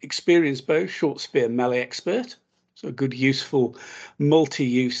 protected, experienced bow, short spear, melee expert. So a good, useful,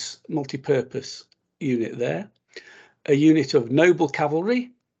 multi-use, multi-purpose unit there. A unit of noble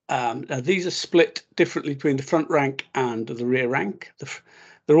cavalry. Now these are split differently between the front rank and the rear rank.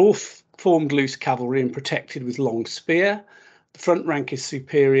 They're all formed loose cavalry and protected with long spear. The front rank is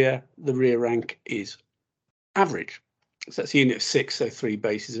superior. The rear rank is average. So that's a unit of 6, so 3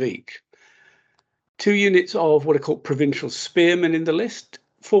 bases of each. 2 units of what are called provincial spearmen in the list.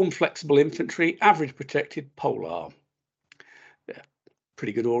 Formed flexible infantry, average protected, polearm. Yeah,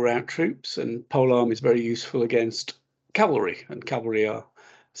 pretty good all-round troops, and polearm is very useful against cavalry, and cavalry are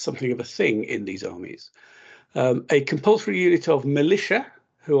something of a thing in these armies. A compulsory unit of militia,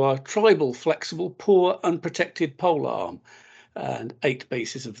 who are tribal, flexible, poor, unprotected polearm, and 8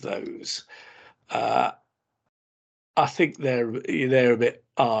 bases of those. I think they're a bit,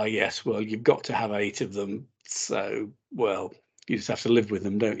 yes, well, you've got to have 8 of them. So, well, you just have to live with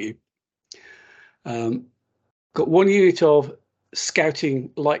them, don't you? Got 1 unit of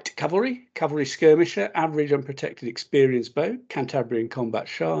scouting light cavalry, cavalry skirmisher, average unprotected experienced bow, Cantabrian combat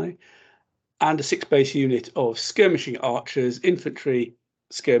shy, and a 6-base unit of skirmishing archers, infantry,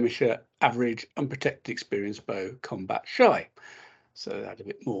 skirmisher, average unprotected experienced bow, combat shy. So that had a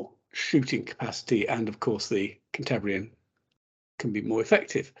bit more shooting capacity, and of course the Cantabrian can be more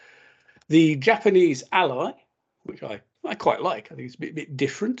effective. The Japanese ally, which I quite like, I think it's a bit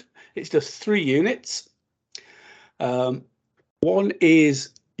different. It's just 3 units. 1 is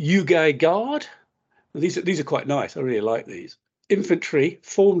Yugai Guard. These are quite nice. I really like these. Infantry,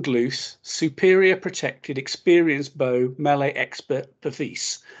 formed loose, superior protected, experienced bow, melee expert,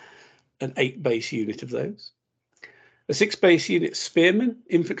 Pavis. An 8-base unit of those. A 6-base unit spearmen,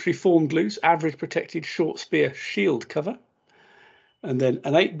 infantry formed loose, average protected, short spear, shield cover. And then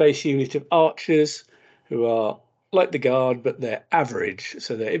an 8-base unit of archers who are like the guard, but they're average.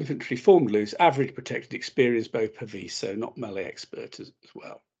 So they're infantry formed loose, average protected, experienced bow, Pavis, so not melee expert as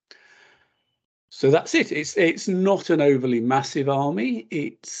well. So that's it. It's not an overly massive army.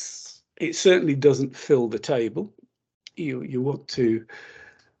 It certainly doesn't fill the table. You want to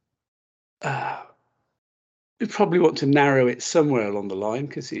you probably want to narrow it somewhere along the line,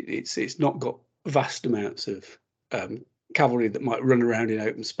 because it's not got vast amounts of cavalry that might run around in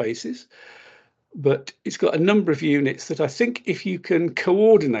open spaces, but it's got a number of units that I think, if you can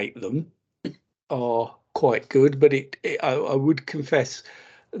coordinate them, are quite good. But I would confess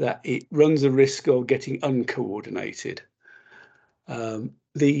that it runs a risk of getting uncoordinated.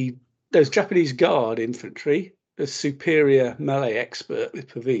 Those Japanese guard infantry, a superior melee expert with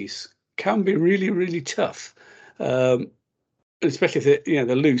Pavis, can be really, really tough. Especially if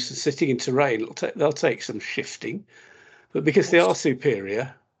they're loose and sitting in terrain, they'll take some shifting. But because they are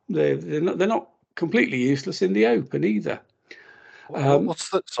superior, they're not completely useless in the open either. What's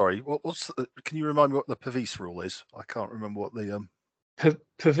the? Sorry, what's the? Can you remind me what the Pavis rule is? I can't remember what the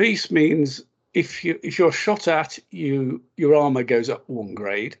Pavis means if you're shot at, your armor goes up 1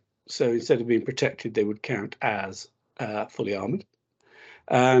 grade. So instead of being protected, they would count as fully armored.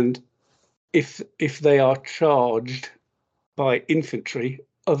 And if they are charged by infantry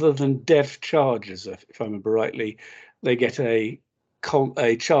other than dev charges, if I remember rightly, they get a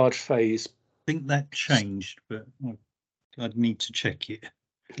charge phase. I think that changed, but I'd need to check it.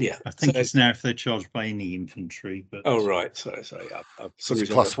 Yeah, I think so, it's now if they're charged by any infantry. But oh right, sorry. So it's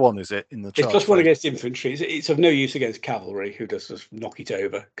 +1, is it? In the charge it's +1 phase? against infantry. It's of no use against cavalry, who does just knock it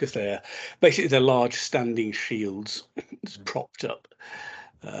over because they're basically they're large standing shields propped up.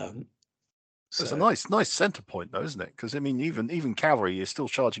 It's a nice centre point, though, isn't it? Because I mean, even cavalry is still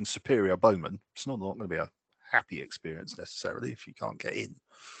charging superior bowmen. It's not going to be a happy experience necessarily if you can't get in.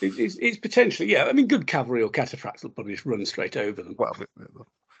 It's potentially, yeah. I mean, good cavalry or cataphracts will probably just run straight over them. Well,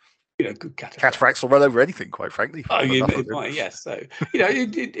 good cataphracts will run over anything, quite frankly. Oh, yes. So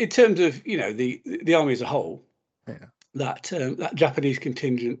in terms of the army as a whole, that Japanese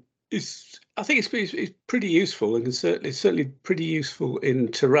contingent is, I think it's pretty useful, and certainly pretty useful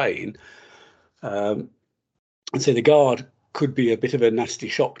in terrain. And so the guard could be a bit of a nasty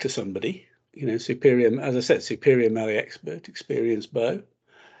shock to somebody. Superior, as I said, superior melee expert, experienced bow.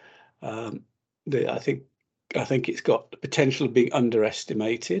 I think it's got the potential of being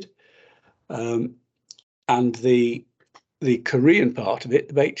underestimated, and the Korean part of it,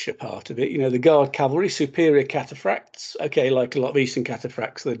 the Baicha part of it, the guard cavalry, superior cataphracts. Okay, like a lot of Eastern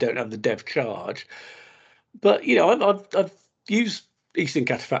cataphracts, they don't have the dev charge, but I've used Eastern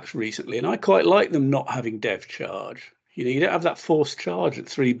cataphracts recently, and I quite like them not having dev charge. You don't have that forced charge at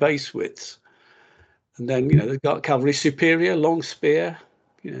 3 base widths, and then the guard cavalry superior long spear.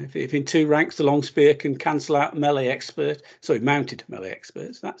 If in 2 ranks the long spear can cancel out mounted melee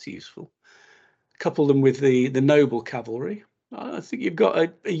experts, that's useful. Couple them with the noble cavalry, I think you've got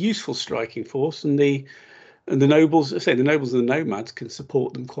a useful striking force, and the nobles, the nobles and the nomads can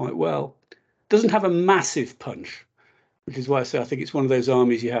support them quite well. Doesn't have a massive punch, which is why I say I think it's one of those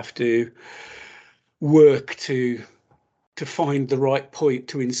armies you have to work to find the right point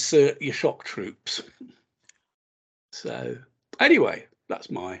to insert your shock troops. So anyway,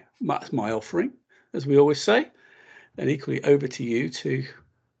 that's my offering, as we always say, and equally over to you to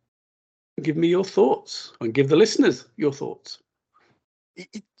give me your thoughts and give the listeners your thoughts.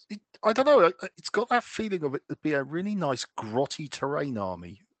 I don't know. It's got that feeling of it to be a really nice grotty terrain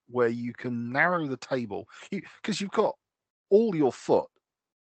army where you can narrow the table because you've got all your foot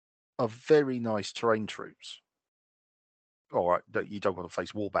of very nice terrain troops. All right, you don't want to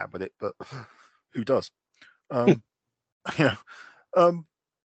face warband with it, but who does? But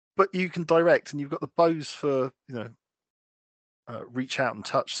you can direct, and you've got the bows for reach out and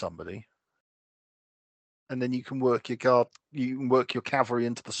touch somebody. And then you can work your guard, you can work your cavalry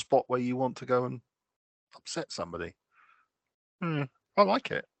into the spot where you want to go and upset somebody. I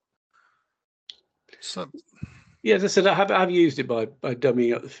like it. So, yeah, as I said, I've used it by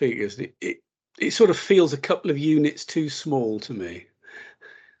dummying up the figures. It sort of feels a couple of units too small to me.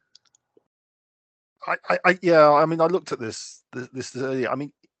 I mean, I looked at this earlier. I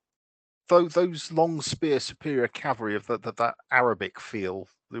mean, those long spear superior cavalry of that Arabic feel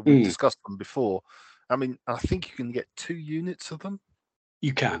that we discussed them before. I mean, I think you can get 2 units of them.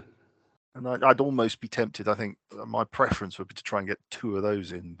 You can. And I'd almost be tempted. I think my preference would be to try and get 2 of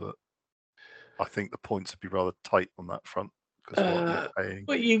those in, but I think the points would be rather tight on that front because what you're paying.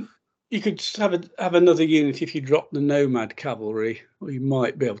 But you could just have another unit if you drop the nomad cavalry, or you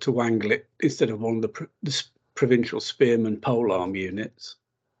might be able to wangle it instead of one of the provincial spearman polearm units.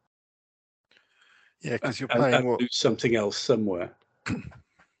 Yeah, because you're paying and do something else somewhere.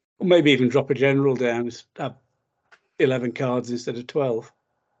 Or maybe even drop a general down and have 11 cards instead of 12.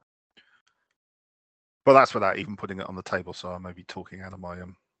 Well, that's without even putting it on the table. So I may be talking out of my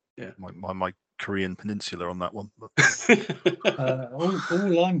my Korean peninsula on that one.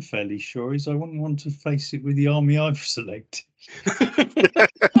 All I'm fairly sure is I wouldn't want to face it with the army I've selected.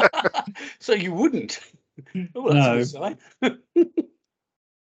 So you wouldn't? Oh, that's no. a good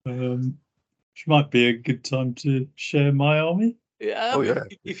sign. Which might be a good time to share my army. Yeah,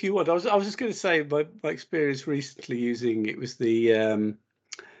 if you want. I was just going to say my experience recently using it was the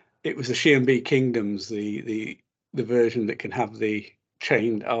Shi'an Kingdoms, the version that can have the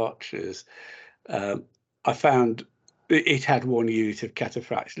chained archers. I found it had 1 unit of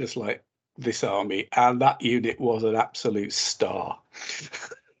cataphracts just like this army, and that unit was an absolute star.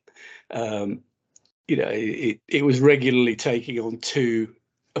 It was regularly taking on 2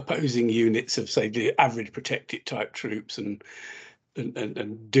 opposing units of, say, the average protected type troops and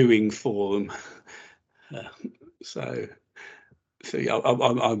doing for them. So yeah,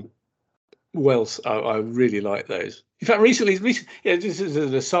 I really like those. In fact, recently, this is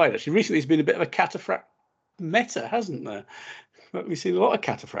an aside. Actually, recently it's been a bit of a cataphract meta, hasn't there? We've seen a lot of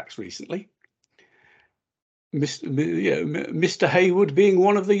cataphracts recently. Mr. Hayward being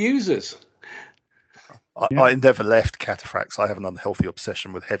one of the users. I never left cataphracts. I have an unhealthy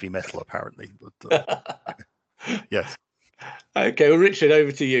obsession with heavy metal, apparently. But yes. Okay, well, Richard,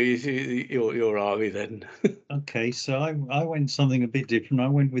 over to you. Your army then. Okay, so I went something a bit different. I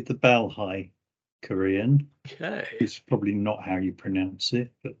went with the Balhae Korean. Okay. It's probably not how you pronounce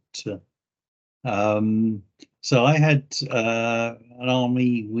it, but so I had an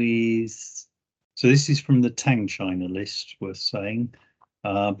army with. So this is from the Tang China list, worth saying,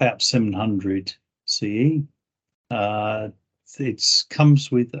 about 700 CE. It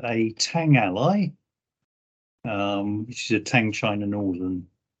comes with a Tang ally, which is a Tang China Northern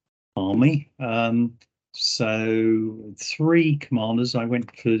army. So 3 commanders. I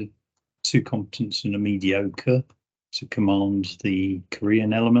went for 2 competents and a mediocre to command the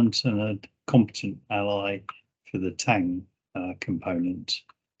Korean element, and a competent ally for the Tang component.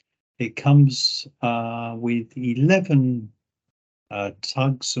 It comes with 11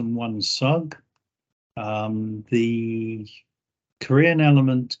 tugs and 1 sug. The Korean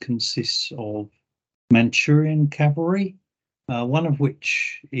element consists of Manchurian cavalry, one of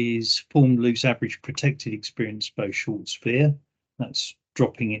which is formed loose average protected experienced bow short spear. That's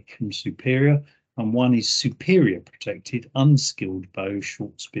dropping it from superior. And one is superior protected unskilled bow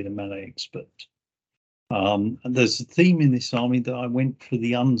short spear melee expert. And there's a theme in this army that I went for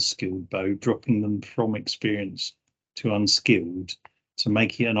the unskilled bow, dropping them from experienced to unskilled to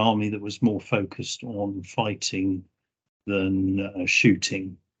make it an army that was more focused on fighting than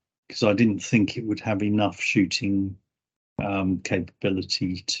shooting, because I didn't think it would have enough shooting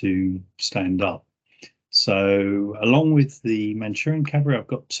capability to stand up. So along with the Manchurian cavalry, I've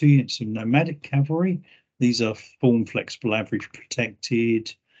got 2 units of nomadic cavalry. These are form flexible average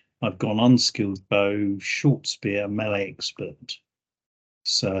protected. I've gone unskilled bow, short spear, melee expert.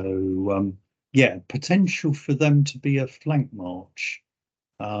 So yeah, potential for them to be a flank march,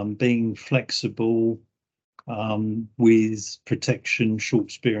 being flexible with protection,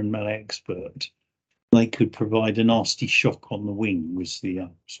 short spear and melee expert. They could provide a nasty shock on the wing, was the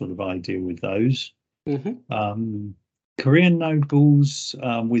sort of idea with those. Korean nobles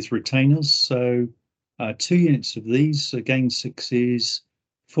with retainers. So 2 units of these, again 6s,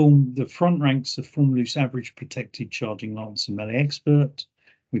 form the front ranks of form loose average protected charging lance and melee expert,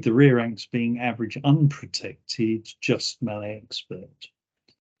 with the rear ranks being average unprotected just melee expert.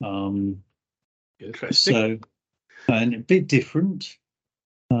 Interesting. So and a bit different,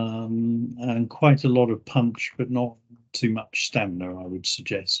 and quite a lot of punch, but not too much stamina, I would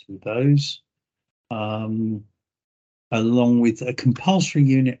suggest, with those. Along with a compulsory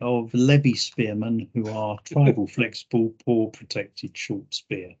unit of levy spearmen who are tribal flexible, poor protected short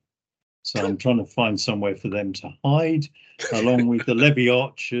spear. So I'm trying to find somewhere for them to hide, along with the levy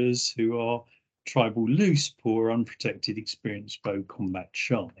archers who are tribal loose, poor, unprotected, experienced bow combat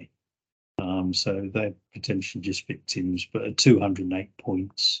shy. So they're potentially just victims, but at 208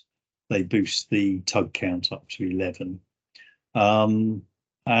 points, they boost the tug count up to 11.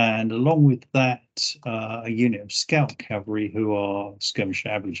 And along with that, a unit of scout cavalry who are skirmish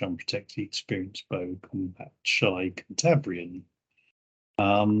average unprotected, experienced bow combat shy Cantabrian.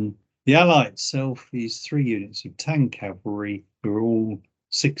 The ally itself is 3 units of Tang cavalry who are all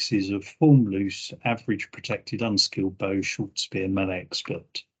 6s of form loose, average protected, unskilled bow, short spear, melee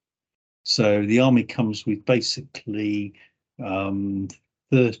expert. So the army comes with basically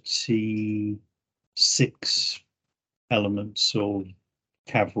 36 elements of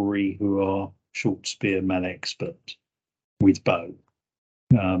cavalry who are short spear melee expert with bow.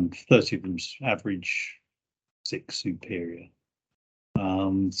 30 of them's average 6 superior.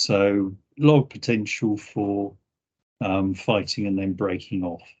 So a lot of potential for fighting and then breaking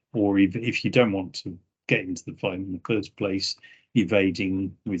off, or if you don't want to get into the fight in the first place,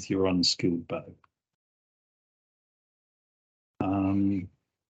 evading with your unskilled bow.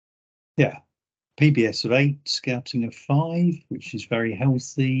 Yeah, PBS of 8, scouting of 5, which is very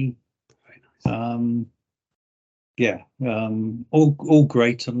healthy. Very nice. Yeah, all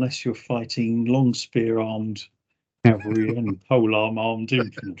great unless you're fighting long spear armed cavalry and polearm armed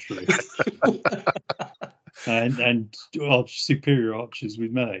infantry. and superior archers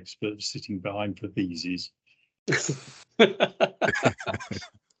with melee experts sitting behind for pieces.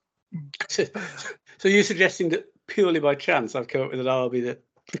 So you're suggesting that purely by chance I've come up with an army that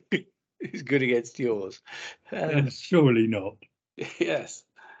is good against yours? Surely not. Yes.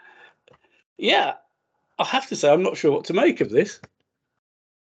 Yeah, I have to say I'm not sure what to make of this.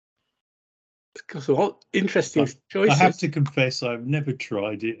 Because what interesting choices. I have to confess I've never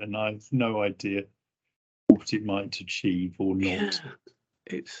tried it and I've no idea what it might achieve or not. Yeah,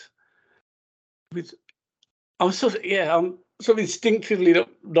 it's with. I'm sort of instinctively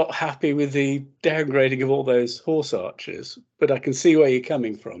not happy with the downgrading of all those horse archers, but I can see where you're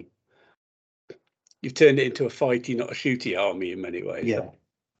coming from. you've turned it into a fighty, not a shooty army in many ways. Yeah.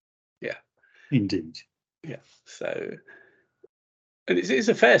 Yeah. Indeed. Yeah. So, and it's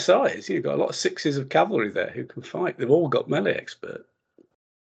a fair size. You've got a lot of sixes of cavalry there who can fight. They've all got melee expert.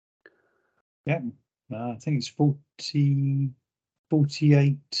 Yeah. I think it's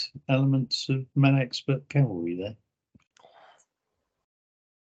 48 elements of melee expert cavalry there.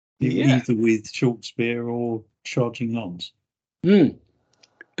 Yeah. Either with short spear or charging lance. And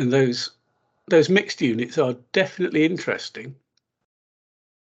those mixed units are definitely interesting.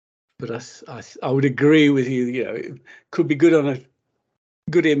 But I would agree with you. You know, it could be good on a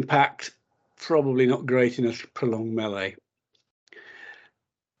good impact, probably not great in a prolonged melee.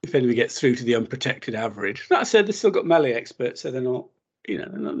 If anybody gets through to the unprotected average. That said, they've still got melee experts, so they're not, you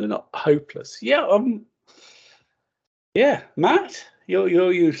know, they're not hopeless. Yeah. Yeah, Matt,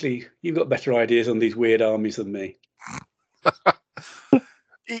 you've got better ideas on these weird armies than me.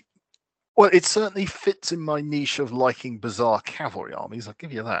 Well, it certainly fits in my niche of liking bizarre cavalry armies. I'll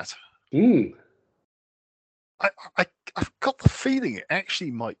give you that. I've got the feeling it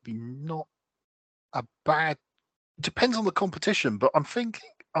actually might be not a bad. Depends on the competition, but I'm thinking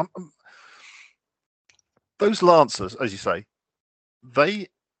those lancers, as you say, they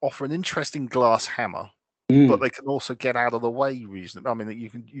offer an interesting glass hammer, but they can also get out of the way reasonably. I mean,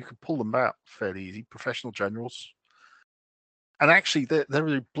 you can pull them out fairly easy. Professional generals. And actually, they're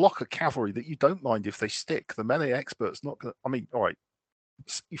a block of cavalry that you don't mind if they stick. The melee expert's not going to. I mean, all right,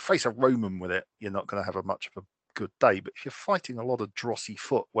 you face a Roman with it, you're not going to have much of a good day. But if you're fighting a lot of drossy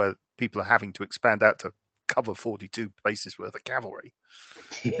foot where people are having to expand out to cover 42 paces worth of cavalry,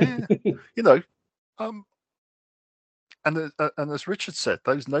 yeah, you know. And as Richard said,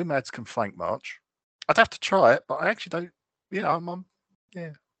 those nomads can flank march. I'd have to try it, but I actually don't. You know,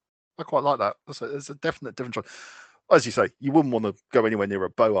 I quite like that. There's a definite different choice. As you say, you wouldn't want to go anywhere near a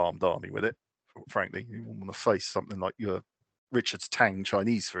bow-armed army with it. Frankly, you wouldn't want to face something like your Richard's Tang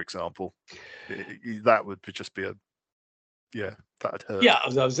Chinese, for example. That would just be that'd hurt. Yeah, I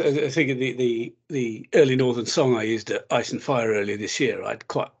was thinking the early Northern Song I used at Ice and Fire earlier this year. I'd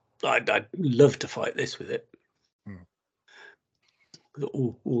love to fight this with it.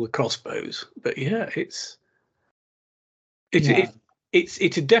 All the crossbows, but yeah, it's a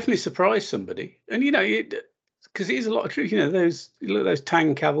definitely surprised somebody, and you know, because it is a lot of truth. You know, those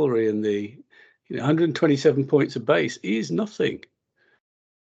Tang cavalry and the 127 points of base is nothing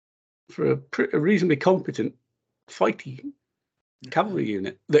for a reasonably competent fighty cavalry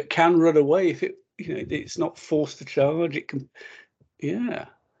unit that can run away if it's not forced to charge. It can, there's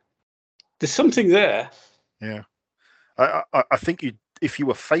something there. Yeah, I think if you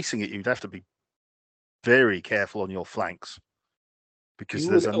were facing it, you'd have to be very careful on your flanks because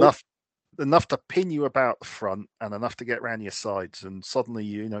there's enough to pin you about the front and enough to get around your sides, and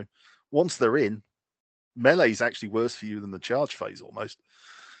suddenly once they're in, melee is actually worse for you than the charge phase almost,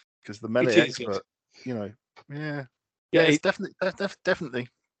 because the melee expert, it's definitely.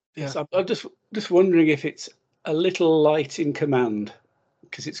 Yes, I'm just wondering if it's a little light in command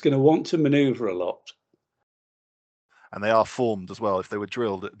because it's going to want to maneuver a lot. And they are formed as well. If they were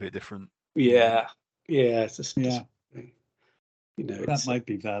drilled, it'd be different. Yeah. It's just, that might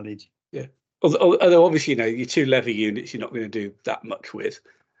be valid. Yeah. Although obviously, your two levy units, you're not going to do that much with.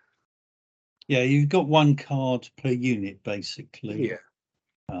 Yeah, you've got one card per unit basically. Yeah.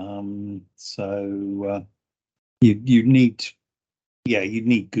 So you need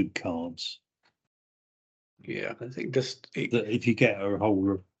good cards. Yeah, I think if you get a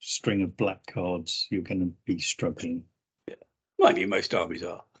whole string of black cards, you're going to be struggling. Yeah, mind you, most armies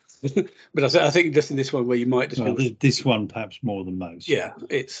are, but I think just in this one where you might just this one perhaps more than most. Yeah,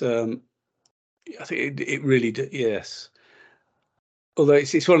 it's I think it really yes. Although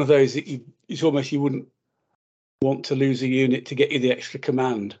it's one of those that it's almost you wouldn't want to lose a unit to get you the extra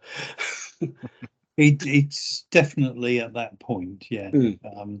command. It's definitely at that point. Yeah.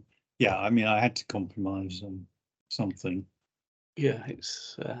 I mean, I had to compromise on something. Yeah,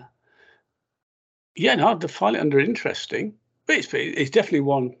 it's I'd define it under interesting, but it's definitely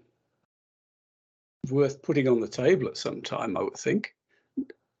one worth putting on the table at some time, I would think,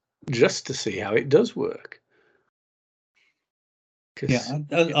 just to see how it does work. Yeah,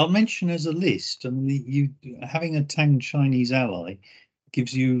 I'll mention as a list. I mean, having a Tang Chinese ally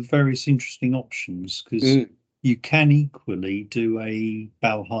gives you various interesting options because you can equally do a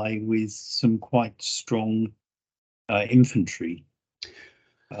Balhai with some quite strong infantry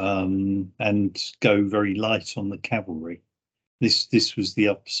and go very light on the cavalry. This was the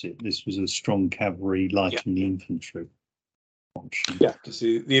opposite. This was a strong cavalry, light on the infantry option. Yeah, because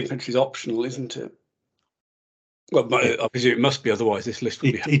the infantry is optional, isn't it? Well, I presume it must be, otherwise this list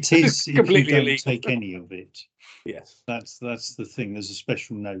would be It is if you completely don't illegal. take any of it. Yes. That's the thing. There's a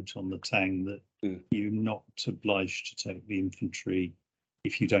special note on the Tang that you're not obliged to take the infantry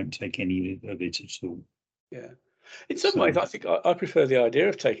if you don't take any of it at all. Yeah. In some ways, I think I prefer the idea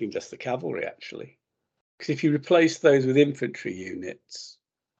of taking just the cavalry, actually. Because if you replace those with infantry units,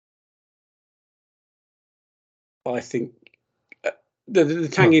 I think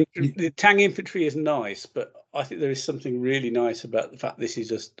the Tang infantry is nice, but I think there is something really nice about the fact this is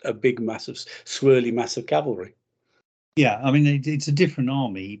just a big, massive, swirly mass of cavalry. Yeah, I mean it's a different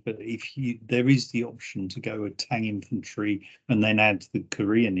army, but there is the option to go with Tang infantry and then add the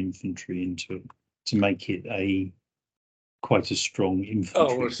Korean infantry into it to make it quite a strong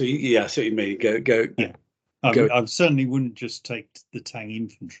infantry. Oh, so yeah, so you mean go. Yeah, I certainly wouldn't just take the Tang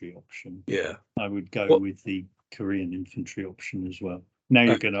infantry option. Yeah, I would go with the Korean infantry option as well. Now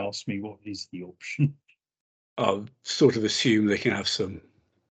you're going to ask me what is the option. I'll sort of assume they can have some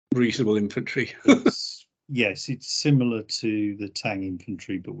reasonable infantry. Yes, it's similar to the Tang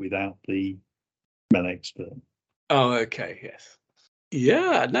infantry, but without the melee expert. Oh, okay, yes.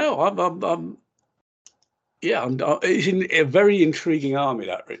 Yeah, no, it's a very intriguing army,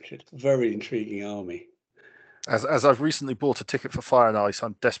 that, Richard. Very intriguing army. As I've recently bought a ticket for Fire and Ice,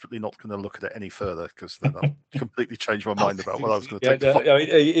 I'm desperately not going to look at it any further because then I'll completely change my mind about what I was going to take.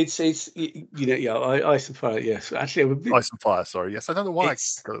 It's Ice and Fire. Yes, actually, Ice and Fire. Sorry, yes, I don't know why I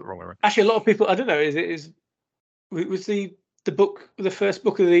got it the wrong way around. Actually, a lot of people, I don't know. It was the book, the first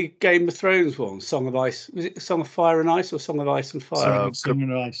book of the Game of Thrones one, Song of Ice. Was it Song of Fire and Ice or Song of Ice and Fire? Song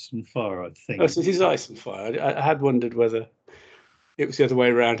of Ice and Fire, I think. Oh, so it is Ice and Fire. I had wondered whether it was the other way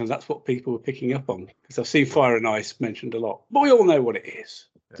around, and that's what people were picking up on, because I've seen Fire and Ice mentioned a lot. But we all know what it is.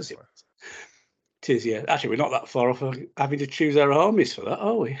 Does it? It is, yeah. Actually, we're not that far off of having to choose our armies for that,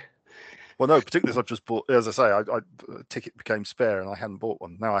 are we? Well, no, particularly as I've just bought, as I say, a ticket became spare and I hadn't bought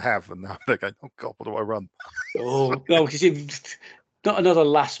one. Now I have, and now I'm going, oh God, what do I run? Oh, no, because you've not another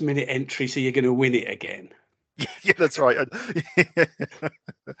last minute entry, so you're going to win it again. Yeah, that's right.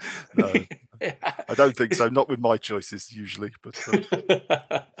 No, I don't think so. Not with my choices usually, but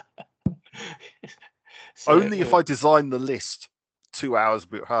only if I design the list 2 hours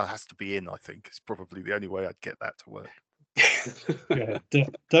before it has to be in. I think it's probably the only way I'd get that to work. Yeah,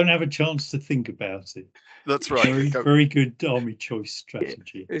 don't have a chance to think about it. That's right. Very good army choice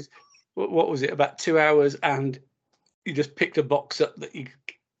strategy. What was it? About 2 hours, and you just picked a box up that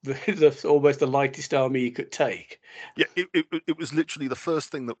that's almost the lightest army you could take. Yeah, it was literally the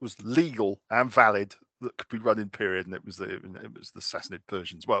first thing that was legal and valid that could be run in period, and it was the Sassanid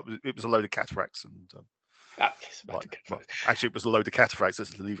Persians. Well, it was a load of cataphracts and. Actually, it was a load of cataphracts.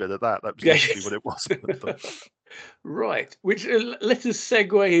 Let's leave it at that. That was literally what it was. Right. Which let us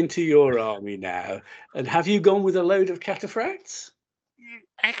segue into your army now. And have you gone with a load of cataphracts?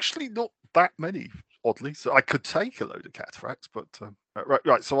 Actually, not that many, oddly. So I could take a load of cataphracts, but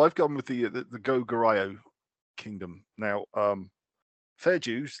right. So I've gone with the Go-Goryeo kingdom. Now, fair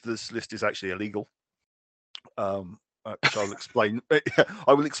dues, this list is actually illegal. Which I'll explain.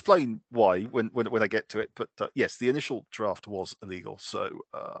 I will explain why when I get to it. But yes, the initial draft was illegal. So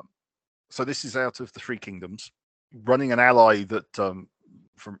this is out of the Three Kingdoms, running an ally that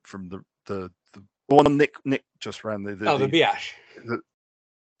from the one Nick just ran the Biash, the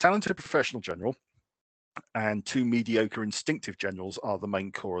talented professional general, and 2 mediocre instinctive generals are the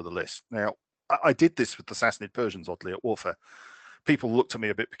main core of the list. Now, I did this with the Sassanid Persians, oddly, at Warfare. People looked at me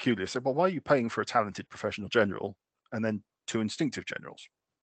a bit peculiar, said, well, why are you paying for a talented professional general and then 2 instinctive generals?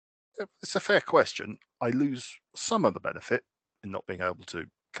 It's a fair question. I lose some of the benefit in not being able to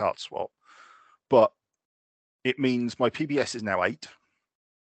card swap, but it means my PBS is now 8,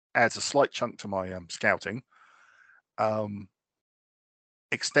 adds a slight chunk to my scouting,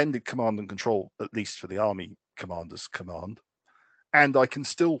 extended command and control, at least for the army commander's command, and I can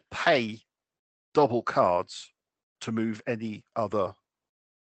still pay double cards to move any other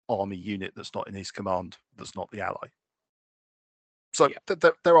army unit that's not in his command, that's not the ally. So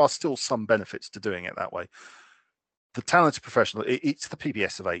there are still some benefits to doing it that way. The talented professional, it's the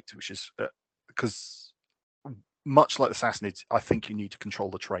PBS of 8, which is because much like the Sassanids, I think you need to control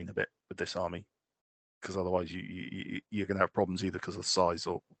the terrain a bit with this army, because otherwise you're going to have problems either because of size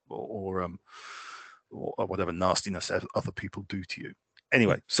or whatever nastiness other people do to you.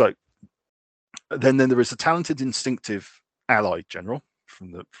 Anyway, so then there is a talented instinctive allied general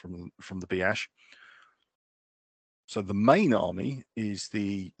from the Biash. So the main army is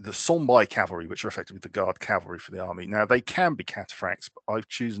the Sonbai cavalry, which are effectively the guard cavalry for the army. Now they can be cataphracts, but I've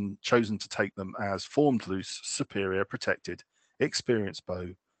chosen to take them as formed loose, superior, protected, experienced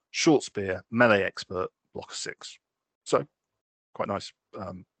bow, short spear, melee expert, block of 6. So quite nice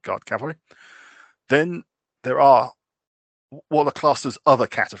guard cavalry. Then there are what are classed as other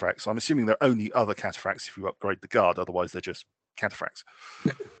cataphracts. I'm assuming they're only other cataphracts if you upgrade the guard, otherwise they're just cataphracts.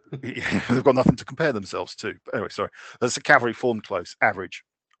 They've got nothing to compare themselves to. But anyway, sorry. There's a cavalry formed close, average,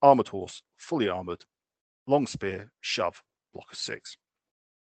 armored horse, fully armored, long spear, shove, block of 6.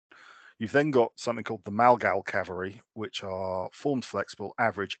 You've then got something called the Malgal cavalry, which are formed flexible,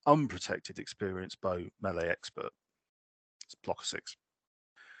 average, unprotected, experienced bow, melee expert. It's block of 6.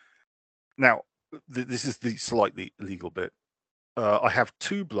 Now, this is the slightly illegal bit. I have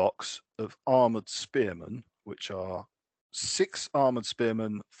 2 blocks of armored spearmen, which are 6 armored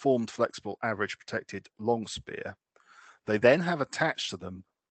spearmen, formed flexible, average, protected, long spear. They then have attached to them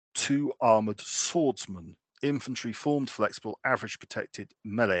 2 armored swordsmen, infantry, formed flexible, average, protected,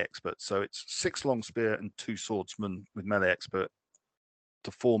 melee expert. So it's 6 long spear and 2 swordsmen with melee expert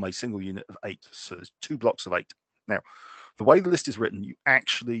to form a single unit of 8. So there's 2 blocks of 8. Now, the way the list is written, you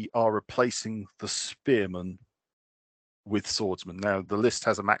actually are replacing the spearmen with swordsmen. Now, the list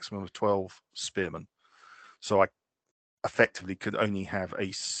has a maximum of 12 spearmen. So I effectively could only have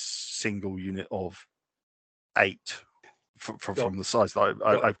a single unit of 8 from the size that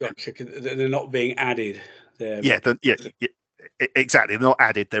I've gotcha. They're not being added. Yeah, exactly. They're not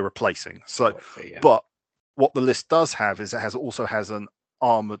added, they're replacing. So, but what the list does have is it also has an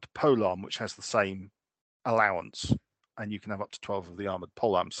armored polearm, which has the same allowance, and you can have up to 12 of the armored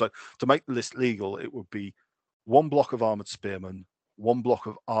polearms. So to make the list legal, it would be 1 block of armored spearmen, 1 block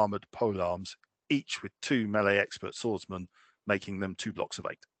of armored polearms, each with 2 melee expert swordsmen, making them 2 blocks of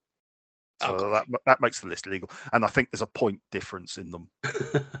 8. So that makes the list legal, and I think there's a point difference in them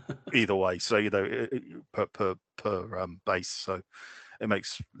either way. So per base, so it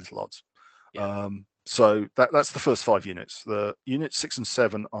makes little odds. Yeah. So that's the first 5 units. The units 6 and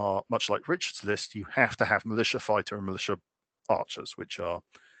 7 are much like Richard's list. You have to have militia fighter and militia archers, which are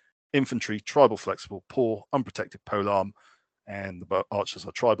infantry, tribal flexible, poor, unprotected polearm, and the archers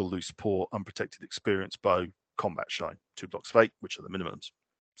are tribal loose, poor, unprotected, experienced bow, combat shy, 2 blocks of 8, which are the minimums.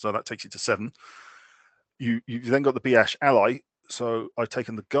 So that takes you to 7. You've then got the Biash ally. So I've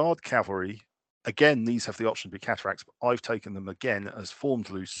taken the guard cavalry. Again, these have the option to be cataphracts, but I've taken them again as formed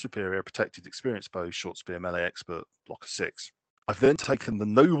loose, superior, protected, experienced bow, short spear, melee expert, block of 6. I've then taken the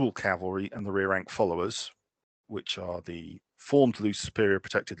noble cavalry and the rear rank followers, which are the formed loose, superior,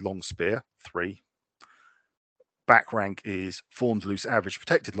 protected, long spear, 3. Back rank is formed loose, average,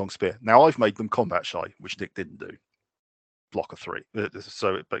 protected, long spear. Now I've made them combat shy, which Nick didn't do. Block of 3.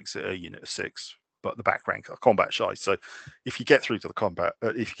 So it makes it a unit of 6. But the back rank are combat shy. So if you get through to the combat,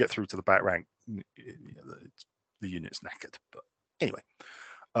 if you get through to the back rank, the unit's knackered. But anyway,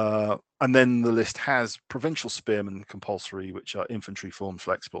 and then the list has provincial spearmen compulsory, which are infantry, formed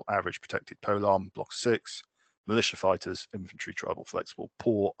flexible, average, protected, polearm, block 6. Militia fighters, infantry, tribal, flexible,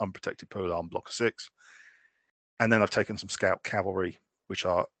 poor, unprotected, polearm, block 6. And then I've taken some scout cavalry, which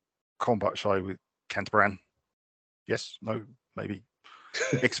are combat shy with Canterburan. Yes, no, maybe.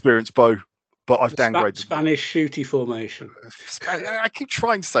 Experienced bow. But I've downgraded Spanish shooty formation. I keep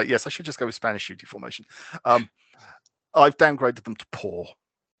trying to say yes. I should just go with Spanish shooty formation. I've downgraded them to poor,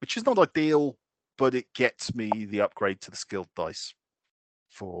 which is not ideal, but it gets me the upgrade to the skilled dice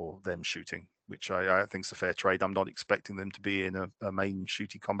for them shooting, which I think is a fair trade. I'm not expecting them to be in a main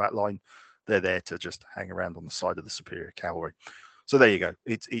shooty combat line. They're there to just hang around on the side of the superior cavalry. So there you go.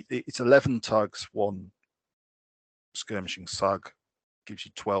 It's 11 tugs, 1 skirmishing sug. Gives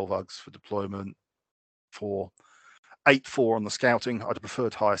you 12 UGs for deployment, 8-4 on the scouting. I'd have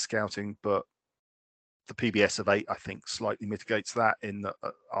preferred higher scouting, but the PBS of 8, I think, slightly mitigates that in that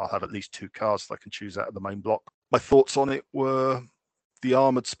I'll have at least 2 cars that I can choose out of the main block. My thoughts on it were the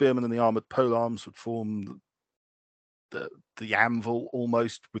armoured spearmen and the armoured polearms would form the anvil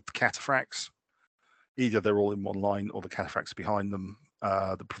almost with the cataphracts. Either they're all in one line or the cataphracts behind them.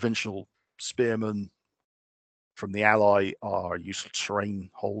 The provincial spearmen from the ally are a useful terrain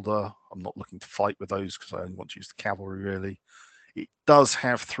holder. I'm not looking to fight with those because I only want to use the cavalry, really. It does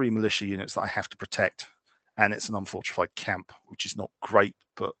have 3 militia units that I have to protect, and it's an unfortified camp, which is not great,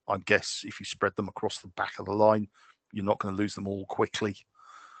 but I guess if you spread them across the back of the line, you're not going to lose them all quickly.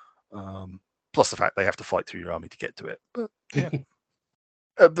 Plus the fact they have to fight through your army to get to it. But yeah.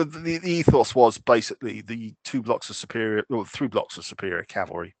 The ethos was basically the 3 blocks of superior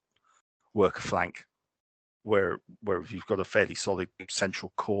cavalry work a flank, where you've got a fairly solid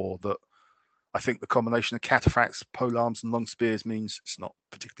central core that I think the combination of cataphracts, polearms, and long spears means it's not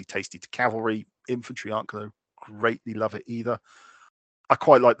particularly tasty to cavalry. Infantry aren't going to greatly love it either. I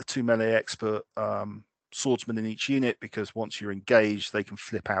quite like the 2 melee expert swordsmen in each unit because once you're engaged, they can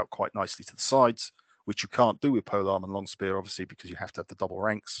flip out quite nicely to the sides, which you can't do with polearm and long spear, obviously, because you have to have the double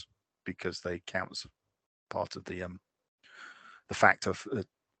ranks, because they count as part of the factor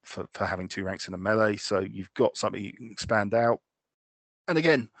for having 2 ranks in a melee. So you've got something you can expand out. And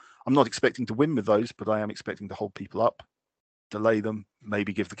again, I'm not expecting to win with those, but I am expecting to hold people up, delay them,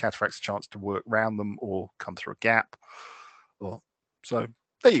 maybe give the Cataphracts a chance to work around them or come through a gap. So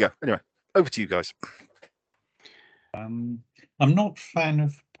there you go. Anyway, over to you guys. I'm not a fan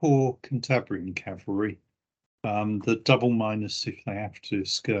of poor Cantabrian cavalry. The double minus if they have to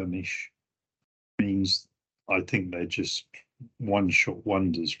skirmish means I think they're just one-shot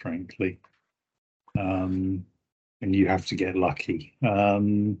wonders, frankly. And you have to get lucky.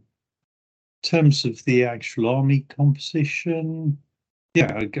 In terms of the actual army composition,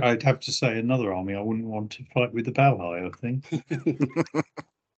 yeah, I'd have to say another army I wouldn't want to fight with the Balhai, I think.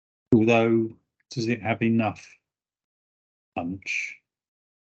 Although, does it have enough punch?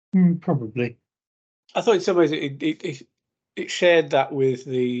 Probably. I thought in some ways it shared that with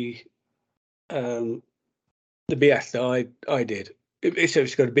the BS that I did.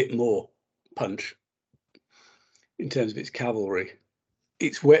 It's got a bit more punch in terms of its cavalry.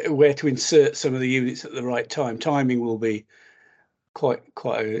 It's where to insert some of the units at the right time. Timing will be quite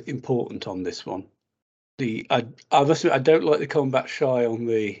important on this one. I must admit, I don't like the combat shy on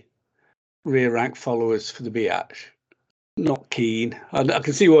the rear rank followers for the Biatch. Not keen. I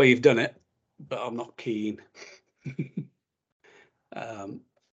can see why you've done it, but I'm not keen. In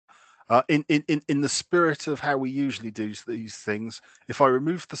the spirit of how we usually do these things, if I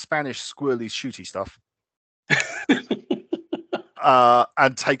remove the Spanish squirrely shooty stuff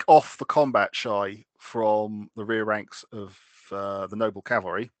and take off the combat shy from the rear ranks of the noble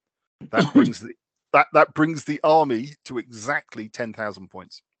cavalry, that brings the army to exactly 10,000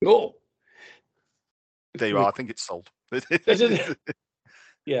 points. Oh, there you are. I think it's sold.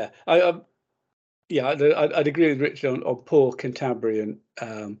 Yeah, I'd agree with Richard on poor Cantabrian.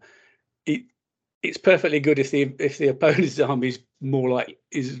 It's perfectly good if the opponent's army is more like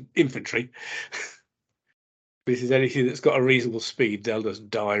is infantry. This is anything that's got a reasonable speed, they'll just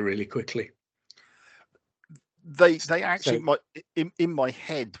die really quickly. They actually in my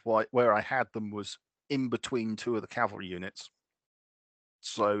head where I had them was in between 2 of the cavalry units.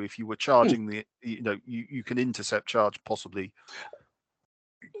 So if you were charging you can intercept charge, possibly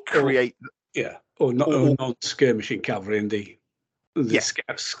create or non-skirmishing cavalry in the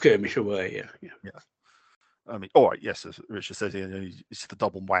skirmish away. Yeah. I mean, all right, yes, as Richard says, it's the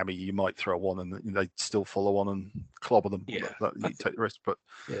double whammy. You might throw one and they still follow on and clobber them. Yeah, you take the risk, but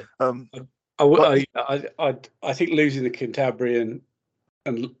I think losing the Cantabrian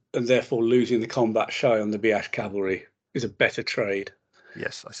and therefore losing the combat shy on the Biash cavalry is a better trade.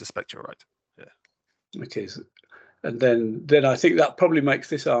 Yes, I suspect you're right. Yeah, it is. And then I think that probably makes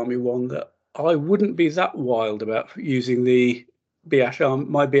this army one that I wouldn't be that wild about using the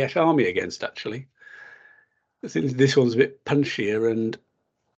my Biash army against. Actually, I think this one's a bit punchier, and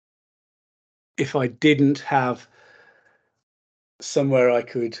if I didn't have somewhere I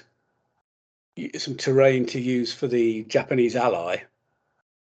could some terrain to use for the Japanese ally,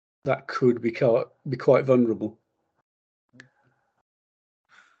 that could be quite vulnerable.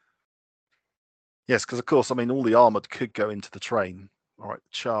 Yes, because of course, I mean, all the armored could go into the train. All right,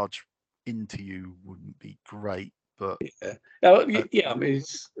 charge into you wouldn't be great, but I mean, it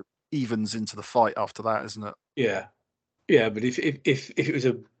evens into the fight after that, isn't it? Yeah, but if it was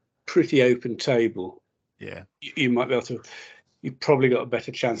a pretty open table, you might be able to. You've probably got a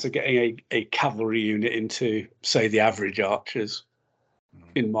better chance of getting a cavalry unit into, say, the average archers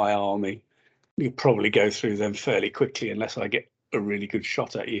in my army. You probably go through them fairly quickly unless I get a really good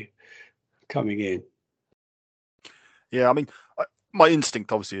shot at you coming in. Yeah, I mean, my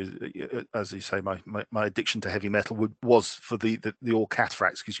instinct, obviously, is, as you say, my addiction to heavy metal was for the all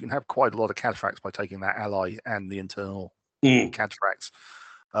cataphracts, because you can have quite a lot of cataphracts by taking that ally and the internal cataphracts.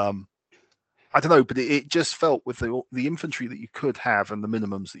 I don't know, but it just felt with the infantry that you could have and the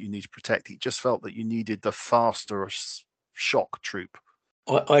minimums that you need to protect, it just felt that you needed the faster shock troop.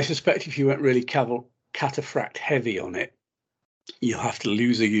 I suspect if you went really cataphract heavy on it, you have to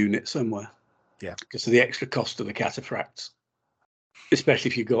lose a unit somewhere. Yeah, because of the extra cost of the cataphracts,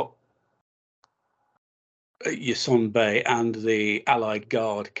 especially if you've got your Sonbei and the Allied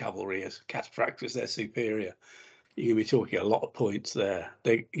Guard cavalry as cataphracts as their superior. You're going to be talking a lot of points there.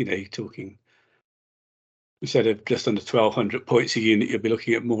 You're talking, instead of just under 1,200 points a unit, you'll be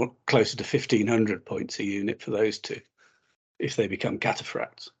looking at more closer to 1,500 points a unit for those two, if they become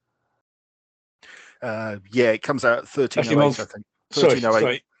cataphracts. It comes out at 1308, I think.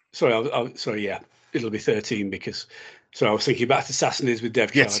 1308. Sorry, yeah, it'll be 13 because So I was thinking about Assassins with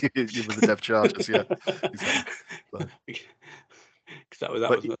Dev Yes, Charge. you with the dev charges, yeah. Exactly. So, Because that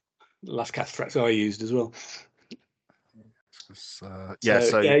was the last cataphracts I used as well. yeah,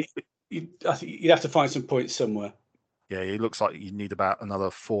 so yeah, I think you'd have to find some points somewhere. yeah, it looks like you need about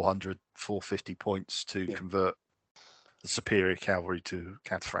another 400, 450 points to convert the superior cavalry to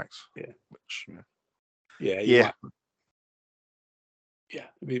cataphracts. Yeah, which you might. Yeah,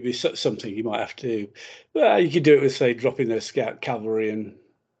 it'd be something you might have to. Well, you could do it with, say, dropping their scout cavalry and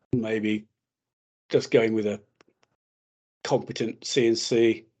maybe just going with a competent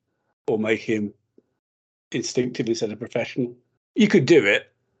CNC, or make him instinctive instead of professional. You could do it.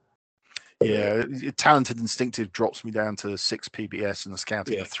 Yeah, talented instinctive drops me down to 6 PBS and a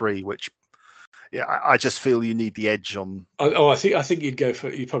scouting of 3, which I just feel you need the edge on. I think you'd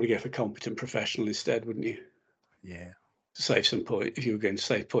probably go for competent professional instead, wouldn't you? Yeah. To save some point, if you were going to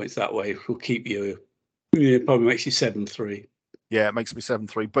save points that way, it will keep you. It probably makes you 7-3. Yeah, it makes me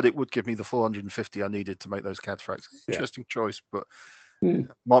 7-3, but it would give me the 450 I needed to make those cataphracts. Interesting choice, but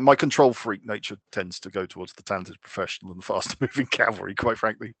my control freak nature tends to go towards the talented professional and the faster moving cavalry, quite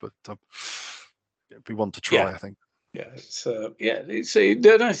frankly. But it'd be one to try, I think. Yeah, I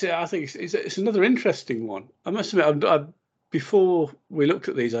think it's another interesting one. I must admit, before we looked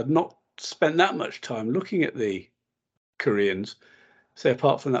at these, I'd not spent that much time looking at the Koreans. So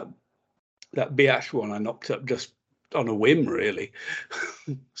apart from that Biash one, I knocked up just on a whim, really,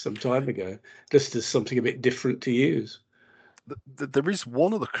 some time ago, just as something a bit different to use. There is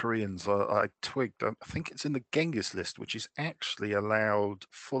one of the Koreans I twigged. I think it's in the Genghis list, which is actually allowed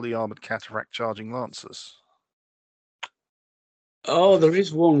fully armored cataphract charging lancers. Oh, there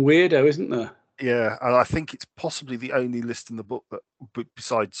is one weirdo, isn't there? Yeah, and I think it's possibly the only list in the book that,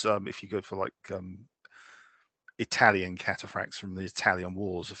 besides if you go for like Italian cataphracts from the Italian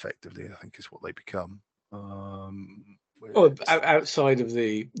wars, effectively, I think is what they become. Outside of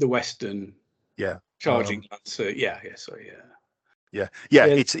the Western. Charging lancer. Yeah. It's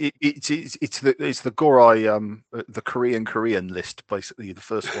the Gorai the Korean list, basically the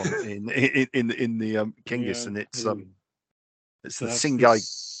first one in the Genghis, and it's the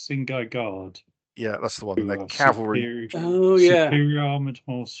Singai Guard. Yeah, that's the one. And their cavalry. Superior armored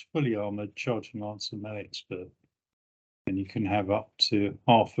horse, fully armored, charging lancer, melee expert, and you can have up to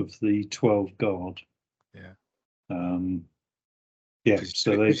half of the 12 guard.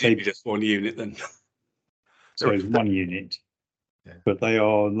 So they just one unit then. So it's one unit. Yeah. But they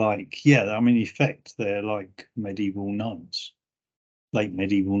are like, in effect, they're like medieval nuns, late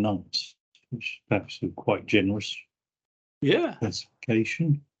medieval nuns, which perhaps are quite generous.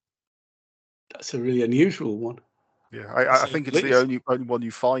 Classification. That's a really unusual one. Yeah, I think it's the only one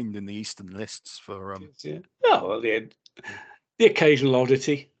you find in the Eastern lists for. The occasional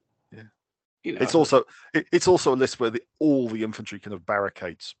oddity. Yeah. It's also a list where all the infantry can have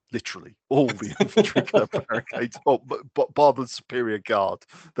barricades. Literally, all the infantry can have barricades. But bar the superior guard,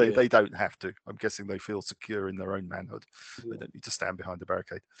 they don't have to. I'm guessing they feel secure in their own manhood. They don't need to stand behind a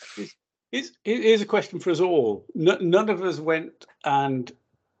barricade. Here's a question for us all. None of us went and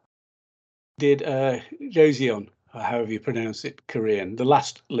did Joseon, or however you pronounce it, Korean, the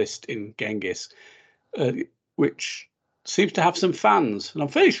last list in Genghis, which seems to have some fans, and I'm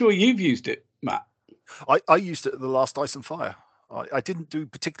fairly sure you've used it, Matt. I used it at the last Ice and Fire. I didn't do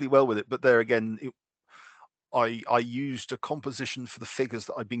particularly well with it, but there again, I used a composition for the figures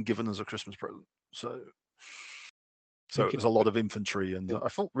that I'd been given as a Christmas present. So it was a lot of infantry, and I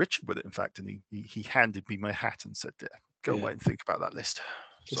felt Richard with it, in fact, and he handed me my hat and said, "Go away and think about that list."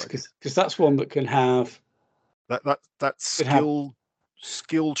 Because that's one that can have that skilled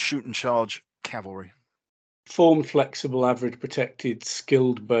shoot and charge cavalry. Formed, flexible, average, protected,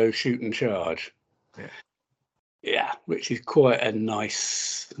 skilled bow, shoot and charge. Yeah, which is quite a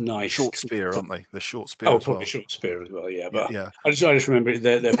nice short spear, aren't they? The short spear. Probably short spear as well. Yeah, but I just remember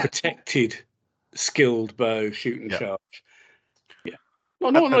they're protected, skilled bow, shoot and charge. Yeah,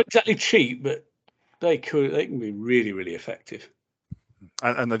 not exactly cheap, but they can be really, really effective.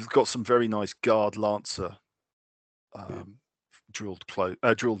 And they've got some very nice guard lancer, drilled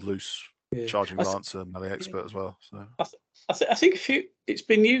loose. Charging lancer, melee expert as well. So I think it's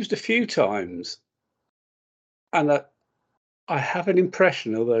been used a few times, and I have an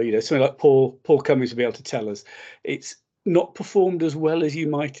impression, although something like Paul Cummings will be able to tell us, it's not performed as well as you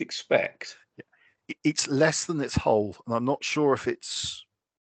might expect. It's less than its whole, and I'm not sure if it's.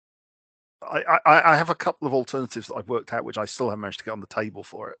 I have a couple of alternatives that I've worked out, which I still haven't managed to get on the table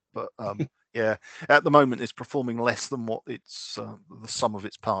for it. But at the moment, it's performing less than what it's the sum of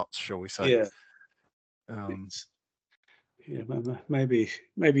its parts, shall we say? Maybe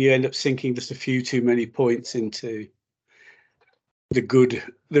you end up sinking just a few too many points into the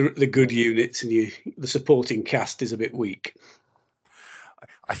good units, and the supporting cast is a bit weak.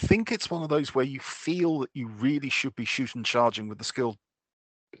 I think it's one of those where you feel that you really should be shooting charging with the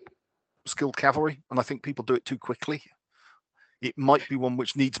skilled cavalry, and I think people do it too quickly. It might be one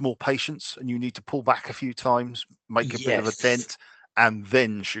which needs more patience, and you need to pull back a few times, make a bit of a dent, and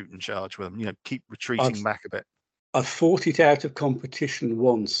then shoot and charge with them. Keep retreating back a bit. I've fought it out of competition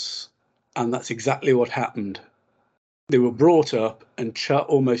once, and that's exactly what happened. They were brought up and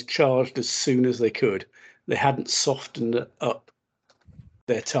almost charged as soon as they could. They hadn't softened up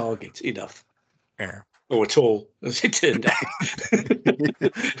their target enough. Yeah. Or at all, as it turned out.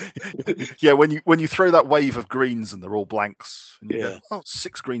 Yeah, when you throw that wave of greens and they're all blanks, and go,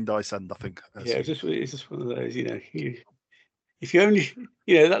 6 green dice and nothing. Yeah, it's just one of those, if you only,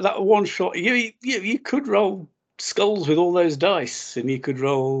 that one shot, you could roll skulls with all those dice, and you could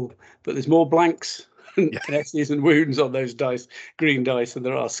roll, but there's more blanks and S's and wounds on those dice, green dice, than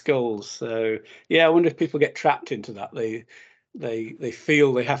there are skulls. So yeah, I wonder if people get trapped into that. They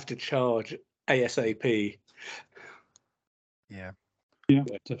feel they have to charge ASAP. Yeah,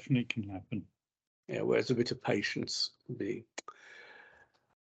 definitely can happen. Yeah, whereas a bit of patience would be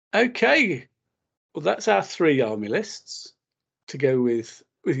okay. Well, that's our 3 army lists to go with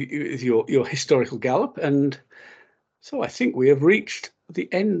your historical gallop, and so I think we have reached the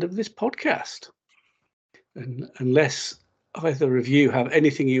end of this podcast. And unless either of you have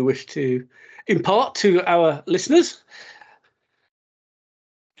anything you wish to impart to our listeners,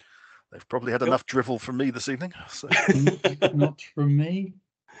 they've probably had enough drivel from me this evening. So. Not from me.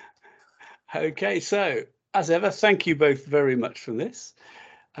 Okay, so as ever, thank you both very much for this.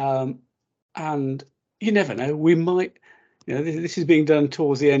 And you never know, we might, this is being done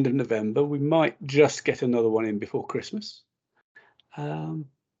towards the end of November. We might just get another one in before Christmas.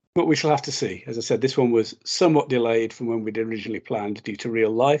 But we shall have to see. As I said, this one was somewhat delayed from when we'd originally planned due to real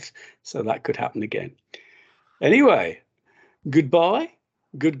life, so that could happen again. Anyway, goodbye,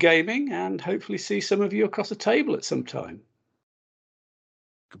 good gaming, and hopefully see some of you across the table at some time.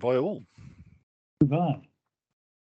 Goodbye all. Goodbye.